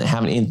it doesn't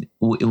have any,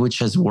 which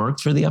has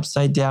worked for the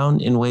Upside Down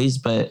in ways,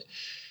 but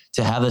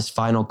to have this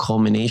final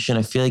culmination,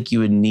 I feel like you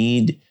would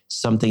need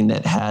something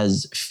that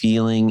has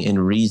feeling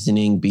and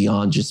reasoning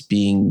beyond just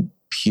being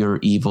pure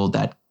evil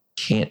that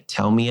can't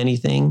tell me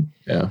anything.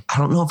 Yeah. I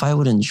don't know if I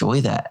would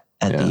enjoy that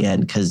at the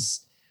end, because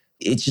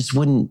it just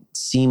wouldn't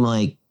seem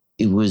like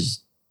it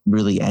was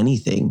really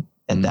anything.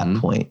 at that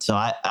point. So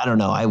I don't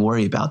know. I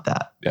worry about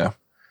that. Yeah.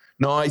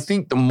 No, I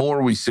think the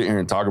more we sit here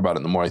and talk about it,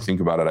 and the more I think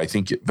about it, I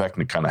think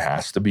Vecna kind of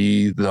has to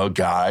be the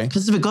guy.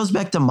 Because if it goes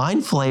back to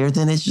Mind Flayer,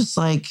 then it's just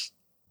like,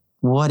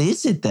 what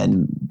is it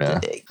then? Yeah.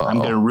 I'm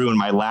going to ruin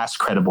my last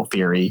credible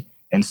theory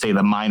and say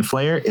the Mind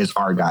Flayer is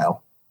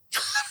Argyle.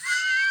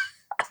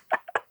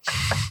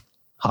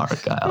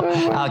 Argyle.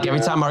 Alec, every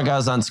time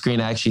Argyle's on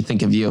screen, I actually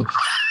think of you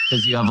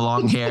because you have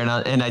long hair.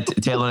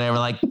 Taylor and I were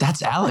like,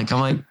 that's Alec. I'm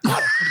like, God,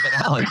 it could have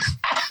been Alec.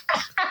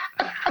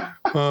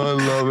 Oh,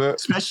 I love it.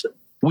 Especially,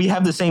 we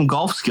have the same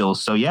golf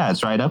skills. So, yeah,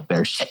 it's right up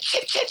there. Shit.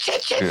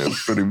 Yeah,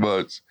 pretty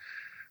much.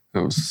 It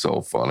was so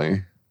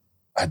funny.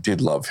 I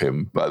did love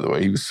him, by the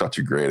way. He was such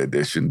a great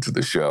addition to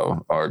the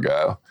show,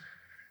 Argyle.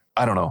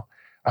 I don't know.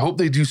 I hope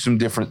they do some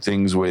different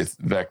things with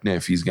Vecna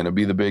if he's going to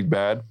be the big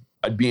bad.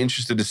 I'd be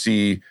interested to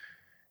see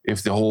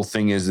if the whole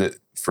thing is that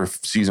for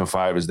season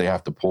 5 is they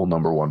have to pull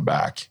number 1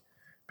 back.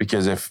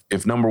 Because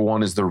if number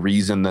 1 is the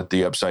reason that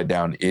the Upside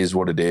Down is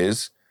what it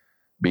is,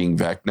 being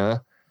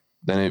Vecna,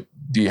 then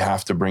do you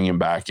have to bring him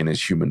back in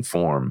his human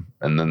form?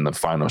 And then the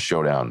final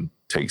showdown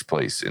takes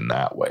place in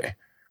that way.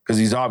 Because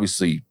he's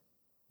obviously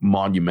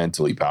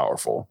monumentally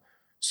powerful.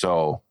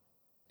 So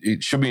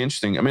it should be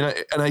interesting. I mean,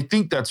 I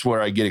think that's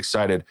where I get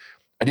excited.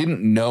 I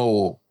didn't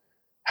know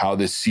how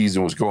this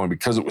season was going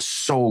because it was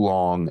so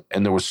long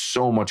and there was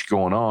so much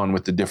going on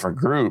with the different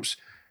groups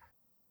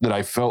that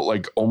I felt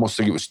like almost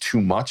like it was too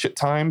much at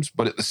times.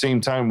 But at the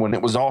same time, when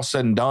it was all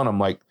said and done, I'm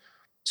like,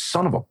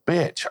 son of a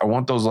bitch, I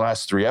want those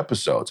last 3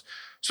 episodes.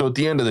 So at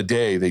the end of the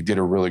day, they did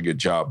a really good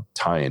job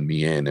tying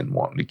me in and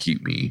wanting to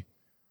keep me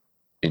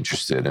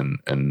interested and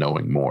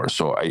knowing more.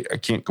 So I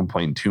can't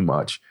complain too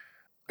much.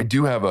 I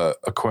do have a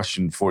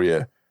question for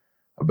you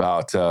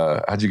about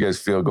how'd you guys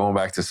feel going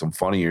back to some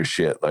funnier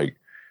shit, like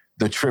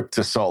the trip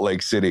to Salt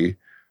Lake City?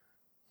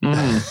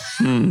 I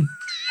mean,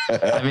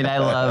 I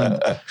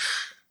love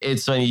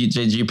it's funny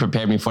you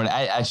prepared me for it.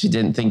 I actually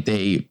didn't think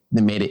they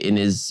made it in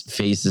his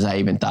face as I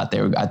even thought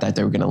they were. I thought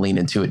they were going to lean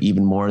into it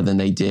even more than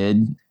they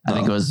did. I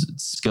think it was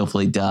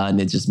skillfully done.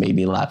 It just made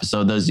me laugh.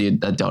 So those of you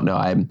that don't know,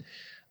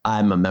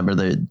 I'm a member of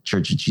the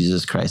Church of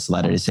Jesus Christ of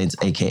Latter-day Saints,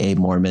 aka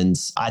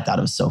Mormons. I thought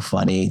it was so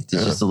funny.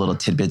 There's just a little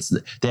tidbits.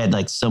 They had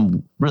like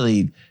some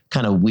really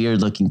kind of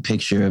weird looking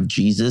picture of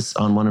Jesus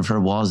on one of her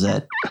walls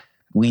that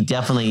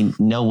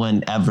no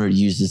one ever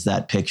uses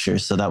that picture.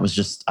 So that was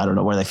just, I don't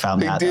know where they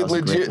found that. They did that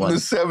was legit in the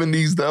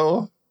 70s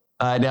though.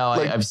 I know.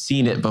 I've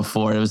seen it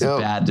before. It was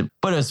bad,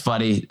 but it was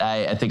funny.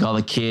 I think all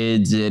the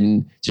kids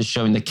and just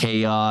showing the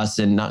chaos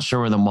and not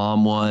sure where the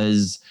mom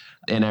was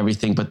and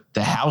everything, but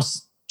the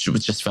house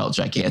just felt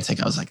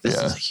gigantic. I was like,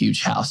 this is a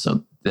huge house.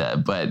 So,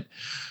 but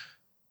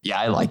yeah,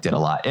 I liked it a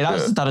lot. And I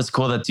also thought it's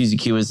cool that Susie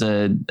Q was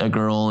a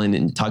girl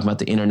and talking about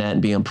the internet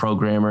and being a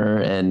programmer.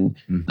 And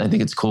I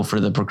think it's cool for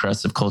the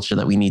progressive culture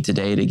that we need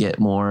today to get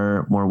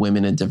more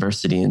women and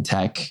diversity in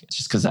tech,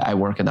 just because I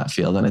work in that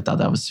field. And I thought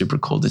that was super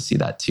cool to see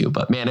that too.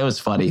 But man, it was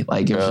funny.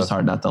 Like it was just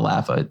hard not to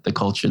laugh at the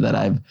culture that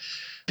I've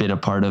been a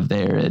part of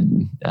there.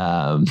 And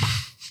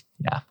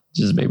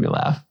just made me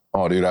laugh.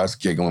 Oh, dude, I was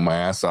giggling my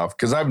ass off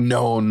because I've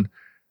known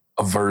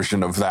a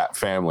version of that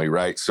family,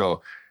 right?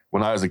 So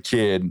when I was a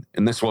kid,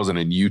 and this wasn't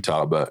in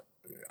Utah, but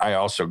I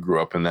also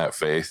grew up in that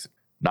faith.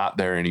 Not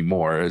there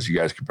anymore, as you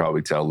guys could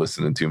probably tell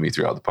listening to me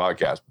throughout the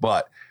podcast.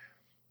 But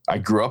I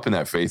grew up in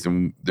that faith,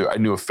 and I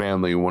knew a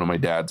family, one of my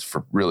dad's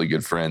really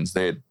good friends.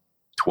 They had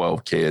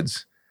 12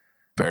 kids,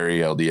 very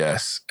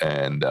LDS,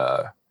 and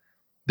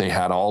they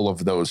had all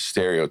of those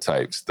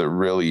stereotypes, the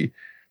really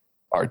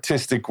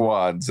artistic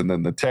ones, and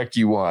then the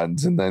techie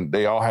ones, and then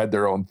they all had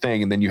their own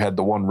thing. And then you had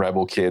the one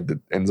rebel kid that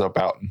ends up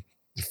out in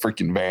the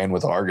freaking van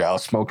with Argyle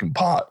smoking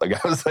pot. Like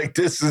I was like,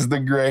 this is the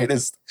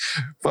greatest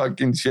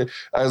fucking shit.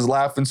 I was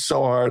laughing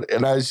so hard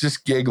and I was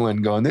just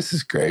giggling going, this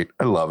is great.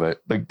 I love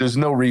it. Like there's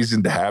no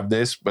reason to have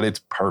this, but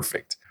it's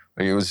perfect.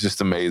 Like, it was just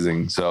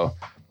amazing. So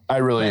I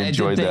really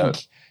enjoyed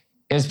that.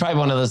 It was probably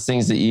one of those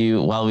things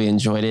that while we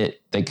enjoyed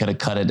it, they could have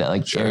cut it at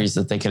like areas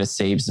that they could have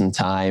saved some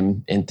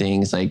time and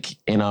things. Like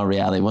in all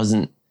reality, it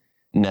wasn't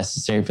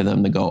necessary for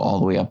them to go all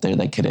the way up there.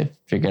 They could have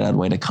figured out a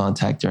way to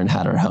contact her and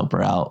had her help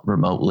her out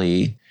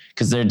remotely.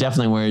 Because there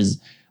definitely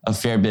was a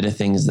fair bit of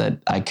things that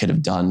I could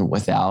have done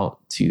without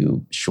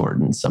to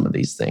shorten some of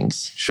these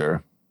things.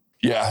 Sure.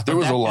 Yeah, there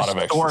was a lot of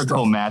extra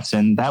historical,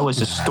 Mattson. That was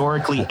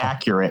historically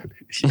accurate.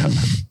 Yeah,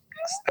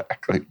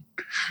 exactly.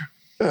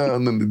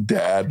 And then the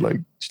dad,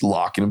 like,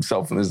 locking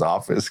himself in his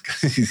office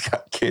because he's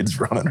got kids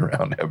running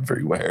around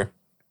everywhere.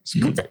 It's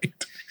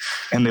great.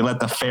 And they let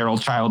the feral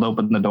child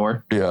open the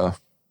door. Yeah,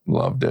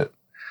 loved it.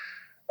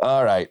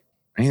 All right.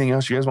 Anything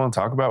else you guys want to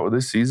talk about with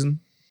this season?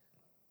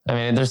 I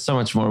mean, there's so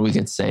much more we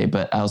could say,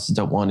 but I also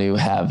don't want to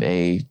have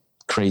a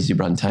crazy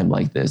runtime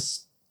like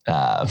this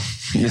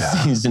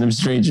season of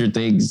Stranger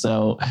Things.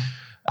 So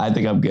I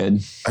think I'm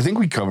good. I think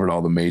we covered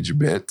all the major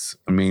bits.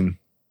 I mean,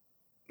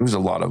 there was a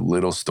lot of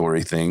little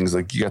story things.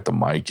 Like you got the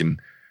mic and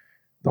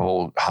the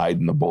whole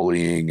hiding the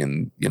bullying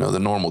and, you know, the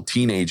normal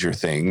teenager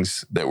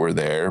things that were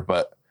there.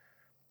 But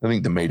I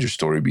think the major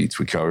story beats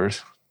we covered.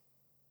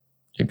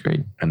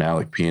 Agreed. And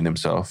Alec peeing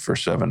himself for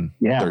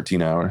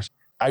 13 hours.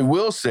 I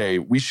will say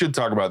we should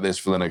talk about this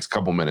for the next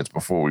couple minutes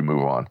before we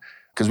move on,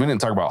 because we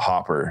didn't talk about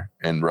Hopper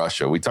and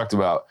Russia. We talked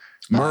about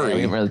Murray.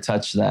 We didn't really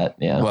touch that.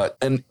 Yeah.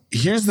 And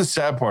here's the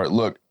sad part.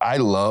 Look, I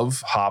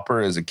love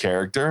Hopper as a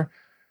character,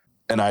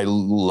 and I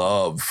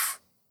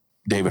love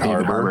David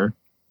Harbour.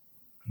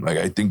 Like,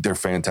 I think they're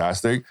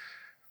fantastic.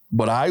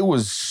 But I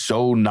was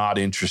so not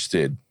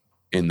interested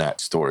in that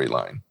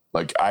storyline.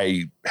 Like,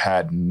 I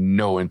had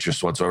no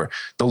interest whatsoever.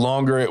 The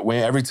longer it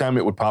went, every time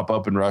it would pop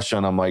up in Russia,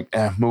 and I'm like,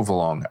 move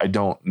along. I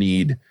don't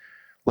need,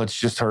 let's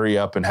just hurry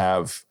up and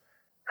have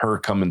her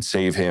come and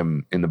save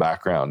him in the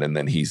background, and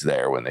then he's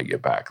there when they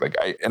get back. Like,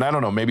 I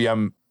don't know, maybe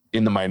I'm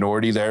in the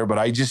minority there, but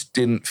I just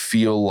didn't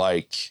feel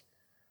like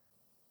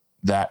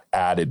that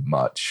added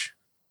much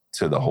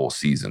to the whole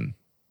season.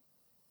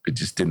 It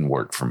just didn't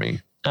work for me.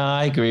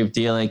 I agree with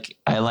you. Like,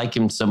 I like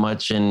him so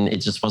much, and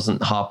it just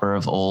wasn't Hopper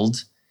of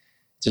old.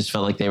 Just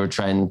felt like they were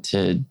trying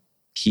to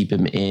keep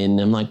him in.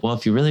 I'm like, well,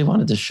 if you really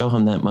wanted to show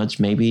him that much,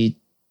 maybe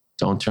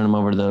don't turn him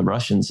over to the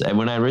Russians. And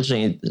when I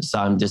originally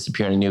saw him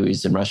disappear, I knew he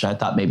was in Russia. I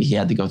thought maybe he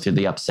had to go through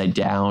the Upside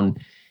Down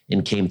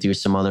and came through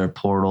some other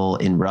portal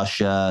in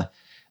Russia,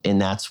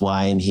 and that's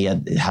why, and he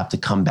had have to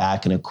come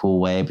back in a cool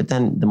way. But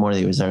then the more that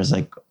he was there, I was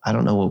like, I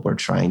don't know what we're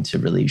trying to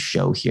really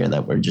show here,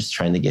 that we're just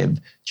trying to give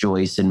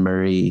Joyce and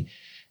Murray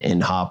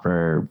and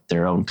Hopper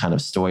their own kind of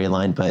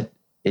storyline, but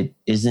it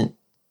isn't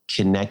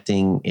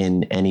connecting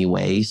in any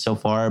way so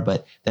far.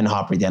 But then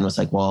Hopper then was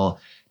like, well,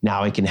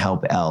 now I can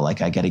help Elle.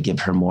 Like, I got to give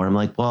her more. I'm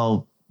like,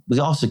 well, we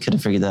also could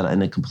have figured that out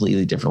in a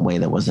completely different way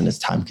that wasn't as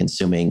time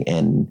consuming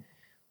and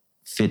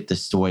fit the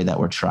story that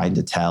we're trying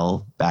to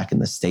tell back in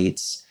the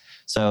States.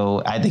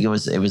 So I think it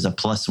was a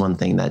 +1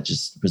 thing that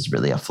just was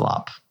really a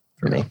flop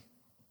for me.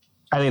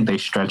 I think they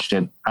stretched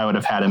it. I would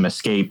have had him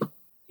escape,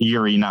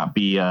 Yuri not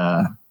be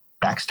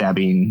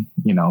backstabbing,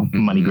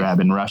 money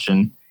grabbing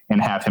Russian,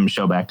 and have him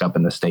show back up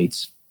in the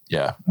States.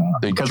 Yeah,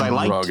 they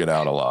drug it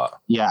out a lot.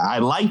 Yeah, I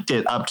liked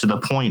it up to the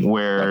point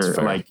where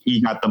like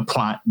he got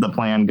the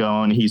plan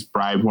going. He's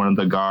bribed one of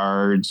the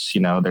guards.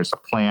 There's a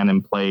plan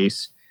in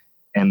place,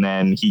 and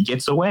then he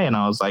gets away. And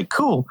I was like,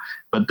 cool.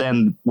 But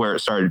then where it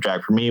started to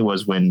drag for me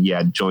was when you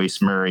had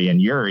Joyce, Murray, and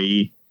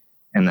Yuri,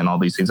 and then all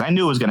these things. I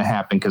knew it was going to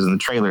happen because in the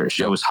trailer it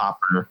shows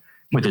Hopper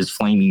with his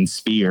flaming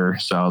spear.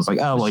 So I was like,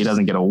 oh, well, he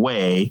doesn't get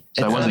away.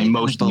 So I wasn't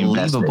emotionally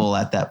believable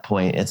invested. at that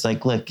point. It's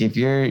like, look, if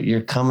you're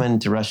coming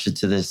to Russia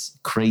to this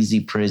crazy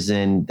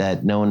prison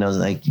that no one knows,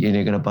 like, you're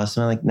going to bust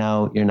him. Like,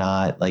 no, you're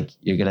not. Like,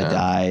 you're going to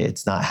die.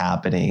 It's not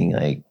happening.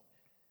 Like,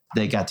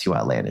 they got too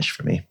outlandish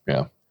for me.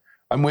 Yeah.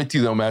 I'm with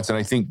you though, Matt. And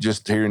I think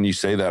just hearing you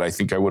say that, I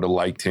think I would have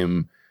liked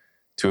him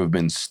to have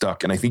been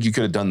stuck. And I think you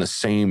could have done the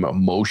same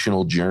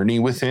emotional journey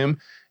with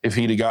him if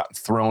he'd have got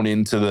thrown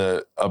into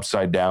the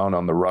Upside Down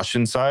on the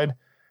Russian side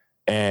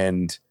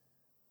and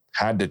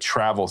had to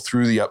travel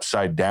through the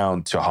Upside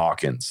Down to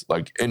Hawkins.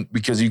 And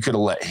because you could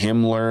have let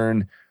him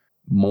learn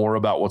more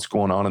about what's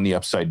going on in the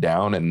Upside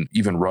Down and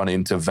even run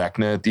into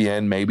Vecna at the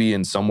end, maybe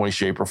in some way,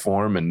 shape, or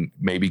form, and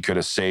maybe could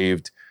have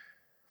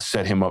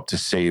set him up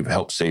to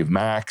help save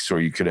Max, or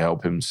you could have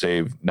helped him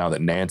save, now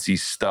that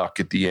Nancy's stuck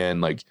at the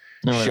end,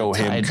 show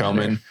him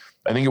coming. Better.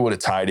 I think it would have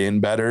tied in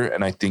better,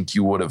 and I think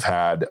you would have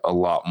had a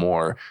lot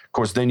more. Of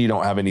course, then you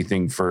don't have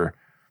anything for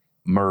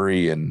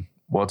Murray and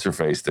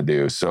what's-her-face to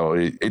do, so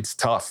it's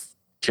tough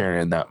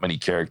carrying that many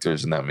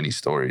characters and that many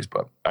stories,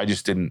 but I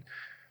just didn't,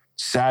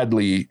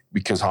 sadly,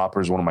 because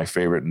Hopper's one of my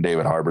favorite and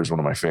David Harbour's one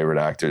of my favorite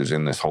actors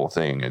in this whole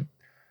thing, it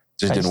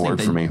just didn't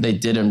work for me. They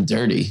did him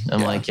dirty.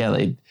 I'm like,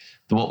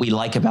 what we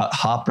like about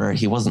Hopper,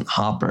 he wasn't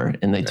Hopper,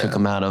 and they took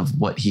him out of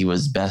what he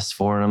was best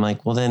for. And I'm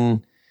like, well,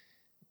 then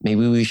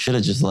maybe we should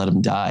have just let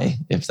him die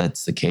if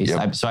that's the case.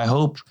 Yep. So I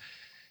hope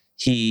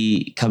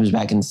he comes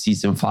back in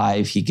season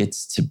 5. He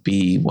gets to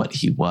be what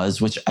he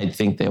was, which I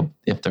think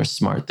if they're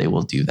smart, they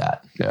will do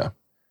that. Yeah.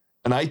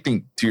 And I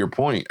think, to your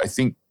point, I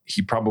think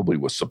he probably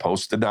was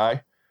supposed to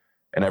die.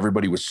 And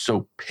everybody was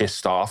so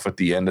pissed off at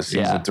the end of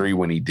season 3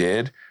 when he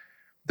did,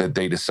 that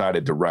they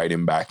decided to write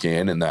him back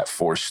in, and that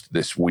forced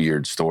this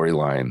weird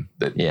storyline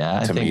that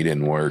to me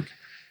didn't work.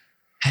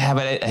 Yeah,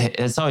 but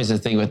it's always a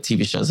thing with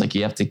TV shows. Like,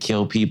 you have to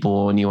kill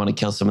people and you want to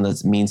kill someone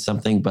that means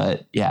something.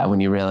 But yeah,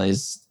 when you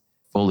realize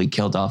fully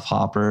killed off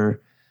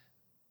Hopper,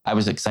 I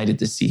was excited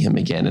to see him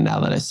again. And now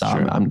that I saw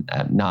him, I'm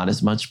not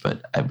as much,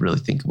 but I really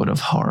think it would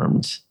have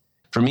harmed.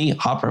 For me,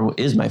 Hopper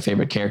is my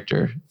favorite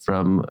character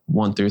from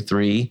 1 through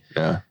 3.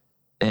 Yeah.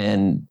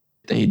 And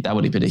that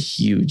would have been a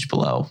huge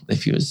blow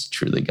if he was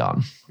truly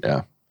gone.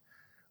 Yeah.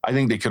 I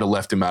think they could have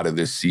left him out of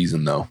this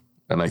season, though.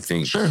 And I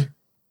think,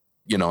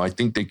 I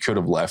think they could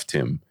have left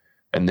him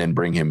and then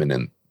bring him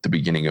in the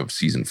beginning of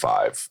season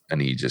 5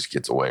 and he just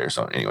gets away or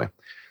something. Anyway,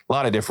 a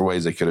lot of different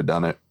ways they could have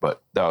done it,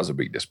 but that was a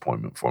big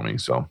disappointment for me.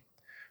 So, all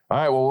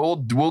right,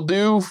 well, we'll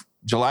do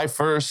July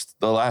 1st.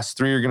 The last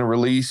 3 are going to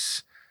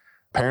release.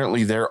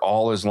 Apparently, they're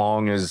all as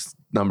long as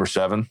number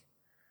 7.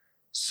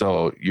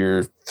 So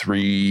you're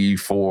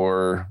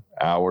 3-4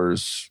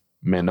 hours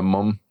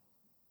minimum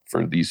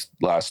for these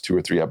last 2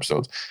 or 3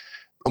 episodes.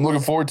 I'm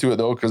looking forward to it,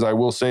 though, because I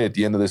will say at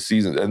the end of this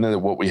season, and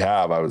then what we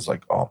have, I was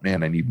like, oh,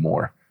 man, I need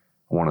more.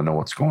 I want to know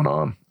what's going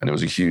on. And it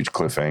was a huge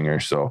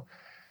cliffhanger. So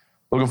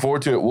looking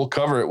forward to it. We'll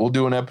cover it. We'll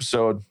do an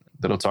episode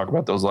that'll talk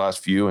about those last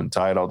few and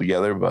tie it all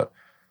together. But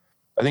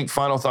I think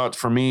final thoughts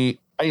for me,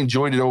 I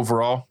enjoyed it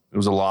overall. It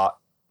was a lot.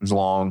 It was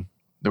long.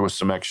 There was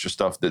some extra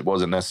stuff that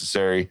wasn't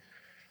necessary.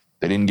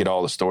 They didn't get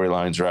all the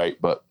storylines right,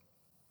 but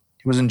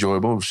it was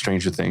enjoyable. It was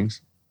Stranger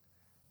Things.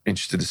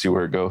 Interested to see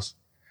where it goes.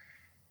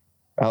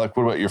 Alec,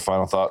 what about your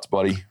final thoughts,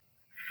 buddy?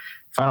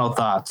 Final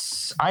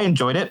thoughts. I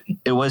enjoyed it.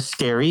 It was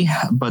scary,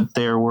 but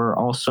there were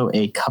also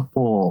a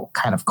couple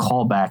kind of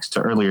callbacks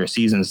to earlier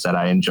seasons that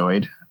I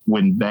enjoyed.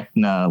 When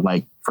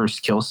Vecna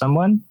first kills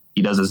someone,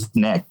 he does his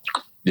neck.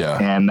 Yeah.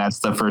 And that's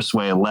the first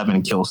way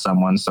Eleven kills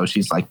someone. So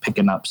she's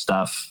picking up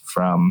stuff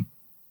from,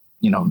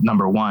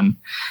 number one.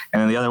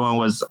 And then the other one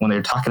was when they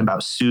were talking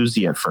about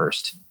Susie at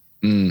first.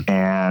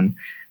 And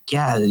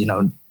yeah,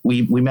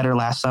 we met her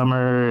last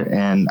summer,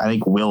 and I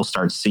think Will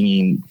starts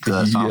singing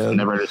the song from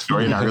Never Ending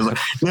Story, and I was like,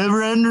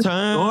 Never Ending Story.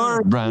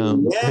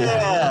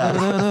 Yeah.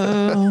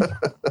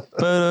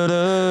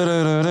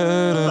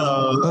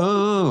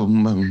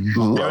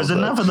 There was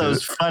enough of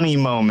those funny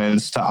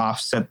moments to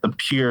offset the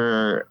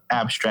pure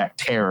abstract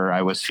terror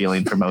I was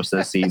feeling for most of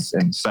the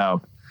season.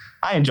 So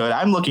I enjoyed it.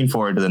 I'm looking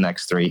forward to the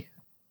next 3.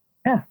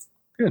 Yeah.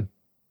 Good.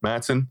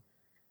 Mattson?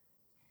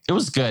 It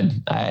was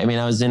good. I mean,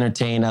 I was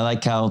entertained. I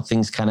like how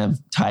things kind of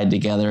tied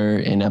together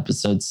in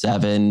episode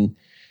 7.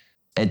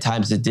 At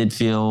times it did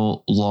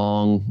feel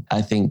long.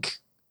 I think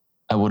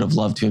I would have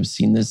loved to have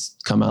seen this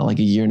come out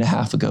a year and a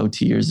half ago,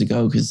 2 years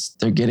ago, because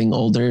they're getting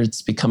older.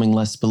 It's becoming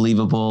less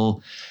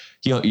believable.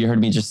 You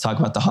heard me just talk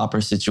about the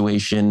Hopper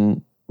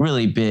situation.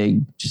 Really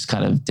big, just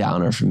kind of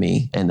downer for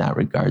me in that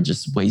regard.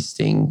 Just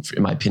wasting,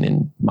 in my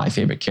opinion, my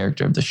favorite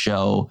character of the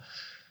show.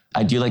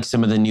 I do like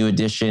some of the new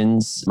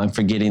additions. I'm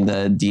forgetting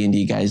the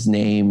D&D guy's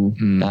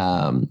name,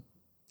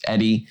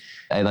 Eddie.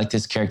 I like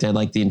this character. I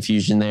like the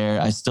infusion there.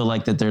 I still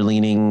like that they're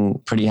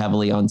leaning pretty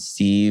heavily on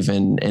Steve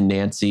and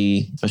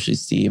Nancy, especially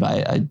Steve.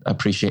 I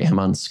appreciate him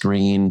on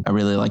screen. I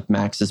really like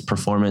Max's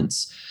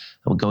performance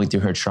going through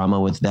her trauma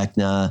with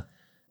Vecna.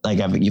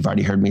 You've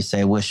already heard me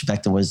say, I wish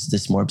Vecna was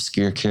this more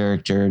obscure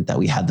character, that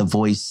we had the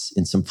voice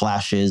in some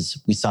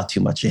flashes. We saw too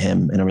much of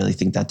him, and I really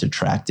think that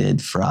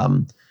detracted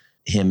from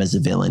him as a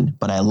villain.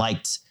 But I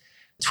liked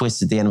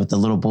twist at the end with the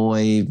little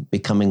boy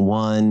becoming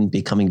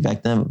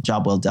Vecna.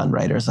 Job well done,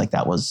 writers. I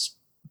was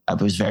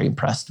very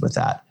impressed with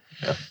that.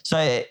 Yeah.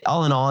 So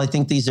all in all, I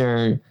think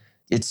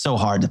it's so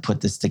hard to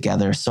put this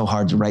together, so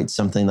hard to write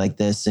something like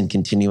this and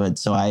continue it.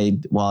 So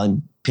while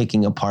I'm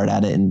picking apart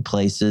at it in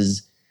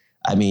places,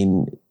 I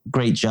mean,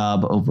 great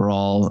job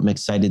overall. I'm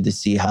excited to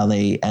see how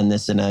they end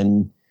this. And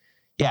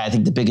I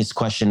think the biggest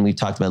question we've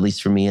talked about, at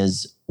least for me,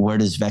 is where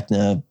does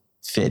Vecna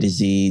fit? Is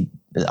he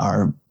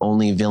our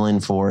only villain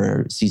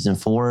for season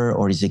 4,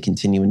 or does it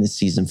continue into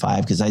season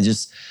 5? Because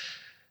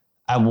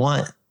I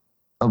want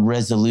a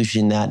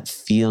resolution that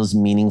feels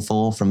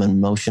meaningful from an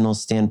emotional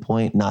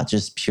standpoint, not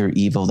just pure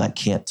evil that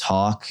can't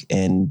talk.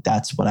 And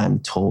that's what I'm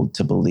told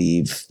to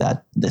believe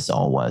that this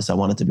all was. I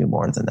want it to be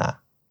more than that.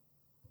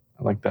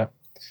 I like that.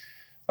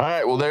 All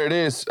right. Well, there it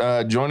is.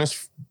 Join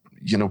us,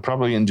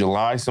 probably in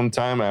July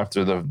sometime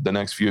after the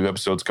next few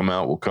episodes come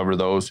out. We'll cover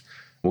those.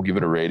 We'll give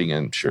it a rating,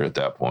 I'm sure, at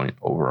that point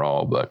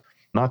overall, but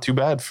not too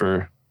bad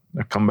for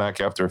a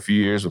comeback after a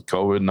few years with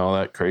COVID and all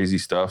that crazy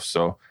stuff.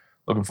 So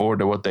looking forward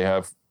to what they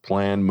have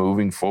planned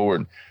moving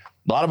forward.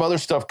 A lot of other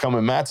stuff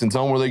coming. Mattson,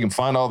 tell them where they can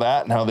find all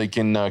that and how they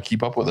can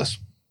keep up with us.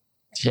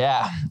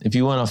 Yeah, if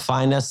you want to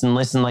find us and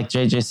listen, like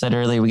JJ said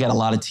earlier, we got a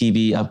lot of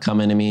TV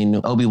upcoming. I mean,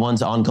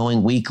 Obi-Wan's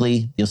ongoing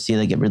weekly. You'll see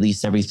they get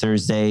released every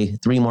Thursday.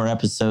 3 more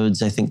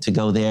episodes, I think, to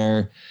go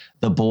there.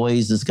 The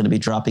Boys is going to be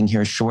dropping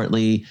here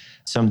shortly.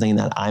 Something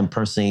that I'm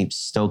personally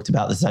stoked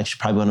about. This is actually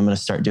probably what I'm going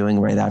to start doing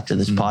right after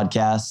this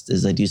podcast,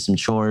 is I do some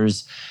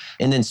chores.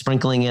 And then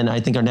sprinkling in, I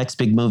think our next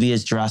big movie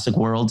is Jurassic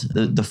World,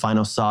 the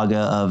final saga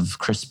of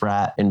Chris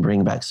Pratt, and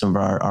bring back some of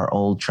our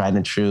old tried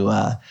and true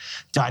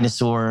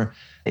dinosaur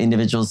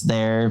individuals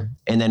there.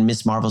 And then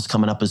Miss Marvel's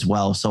coming up as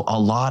well. So a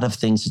lot of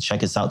things to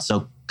check us out.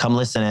 So come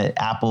listen at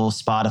Apple,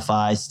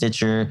 Spotify,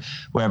 Stitcher,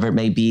 wherever it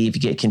may be. If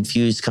you get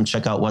confused, come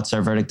check out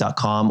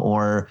whatsourverdict.com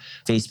or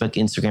Facebook,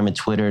 Instagram, and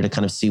Twitter to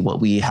kind of see what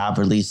we have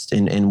released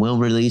and will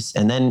release.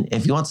 And then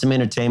if you want some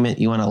entertainment,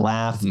 you want to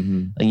laugh,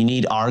 and you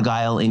need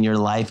Argyle in your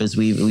life, as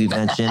we've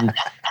mentioned,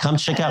 come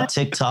check out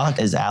TikTok,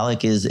 as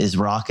Alec is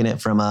rocking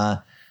it from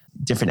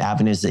different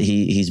avenues that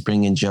he's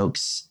bringing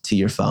jokes to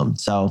your phone.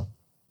 So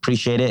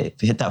appreciate it.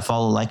 Hit that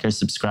follow, like, or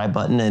subscribe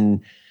button,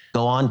 and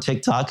go on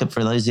TikTok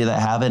for those of you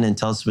that haven't, and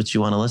tell us what you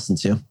want to listen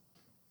to.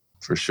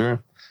 For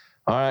sure.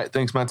 All right.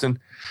 Thanks, Mattson.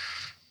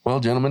 Well,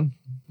 gentlemen,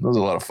 that was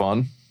a lot of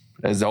fun.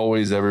 As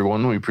always,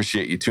 everyone, we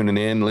appreciate you tuning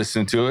in,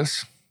 listening to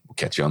us. We'll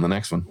catch you on the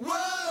next one.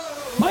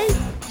 Whoa! Bye.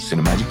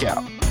 Cinemagic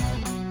out.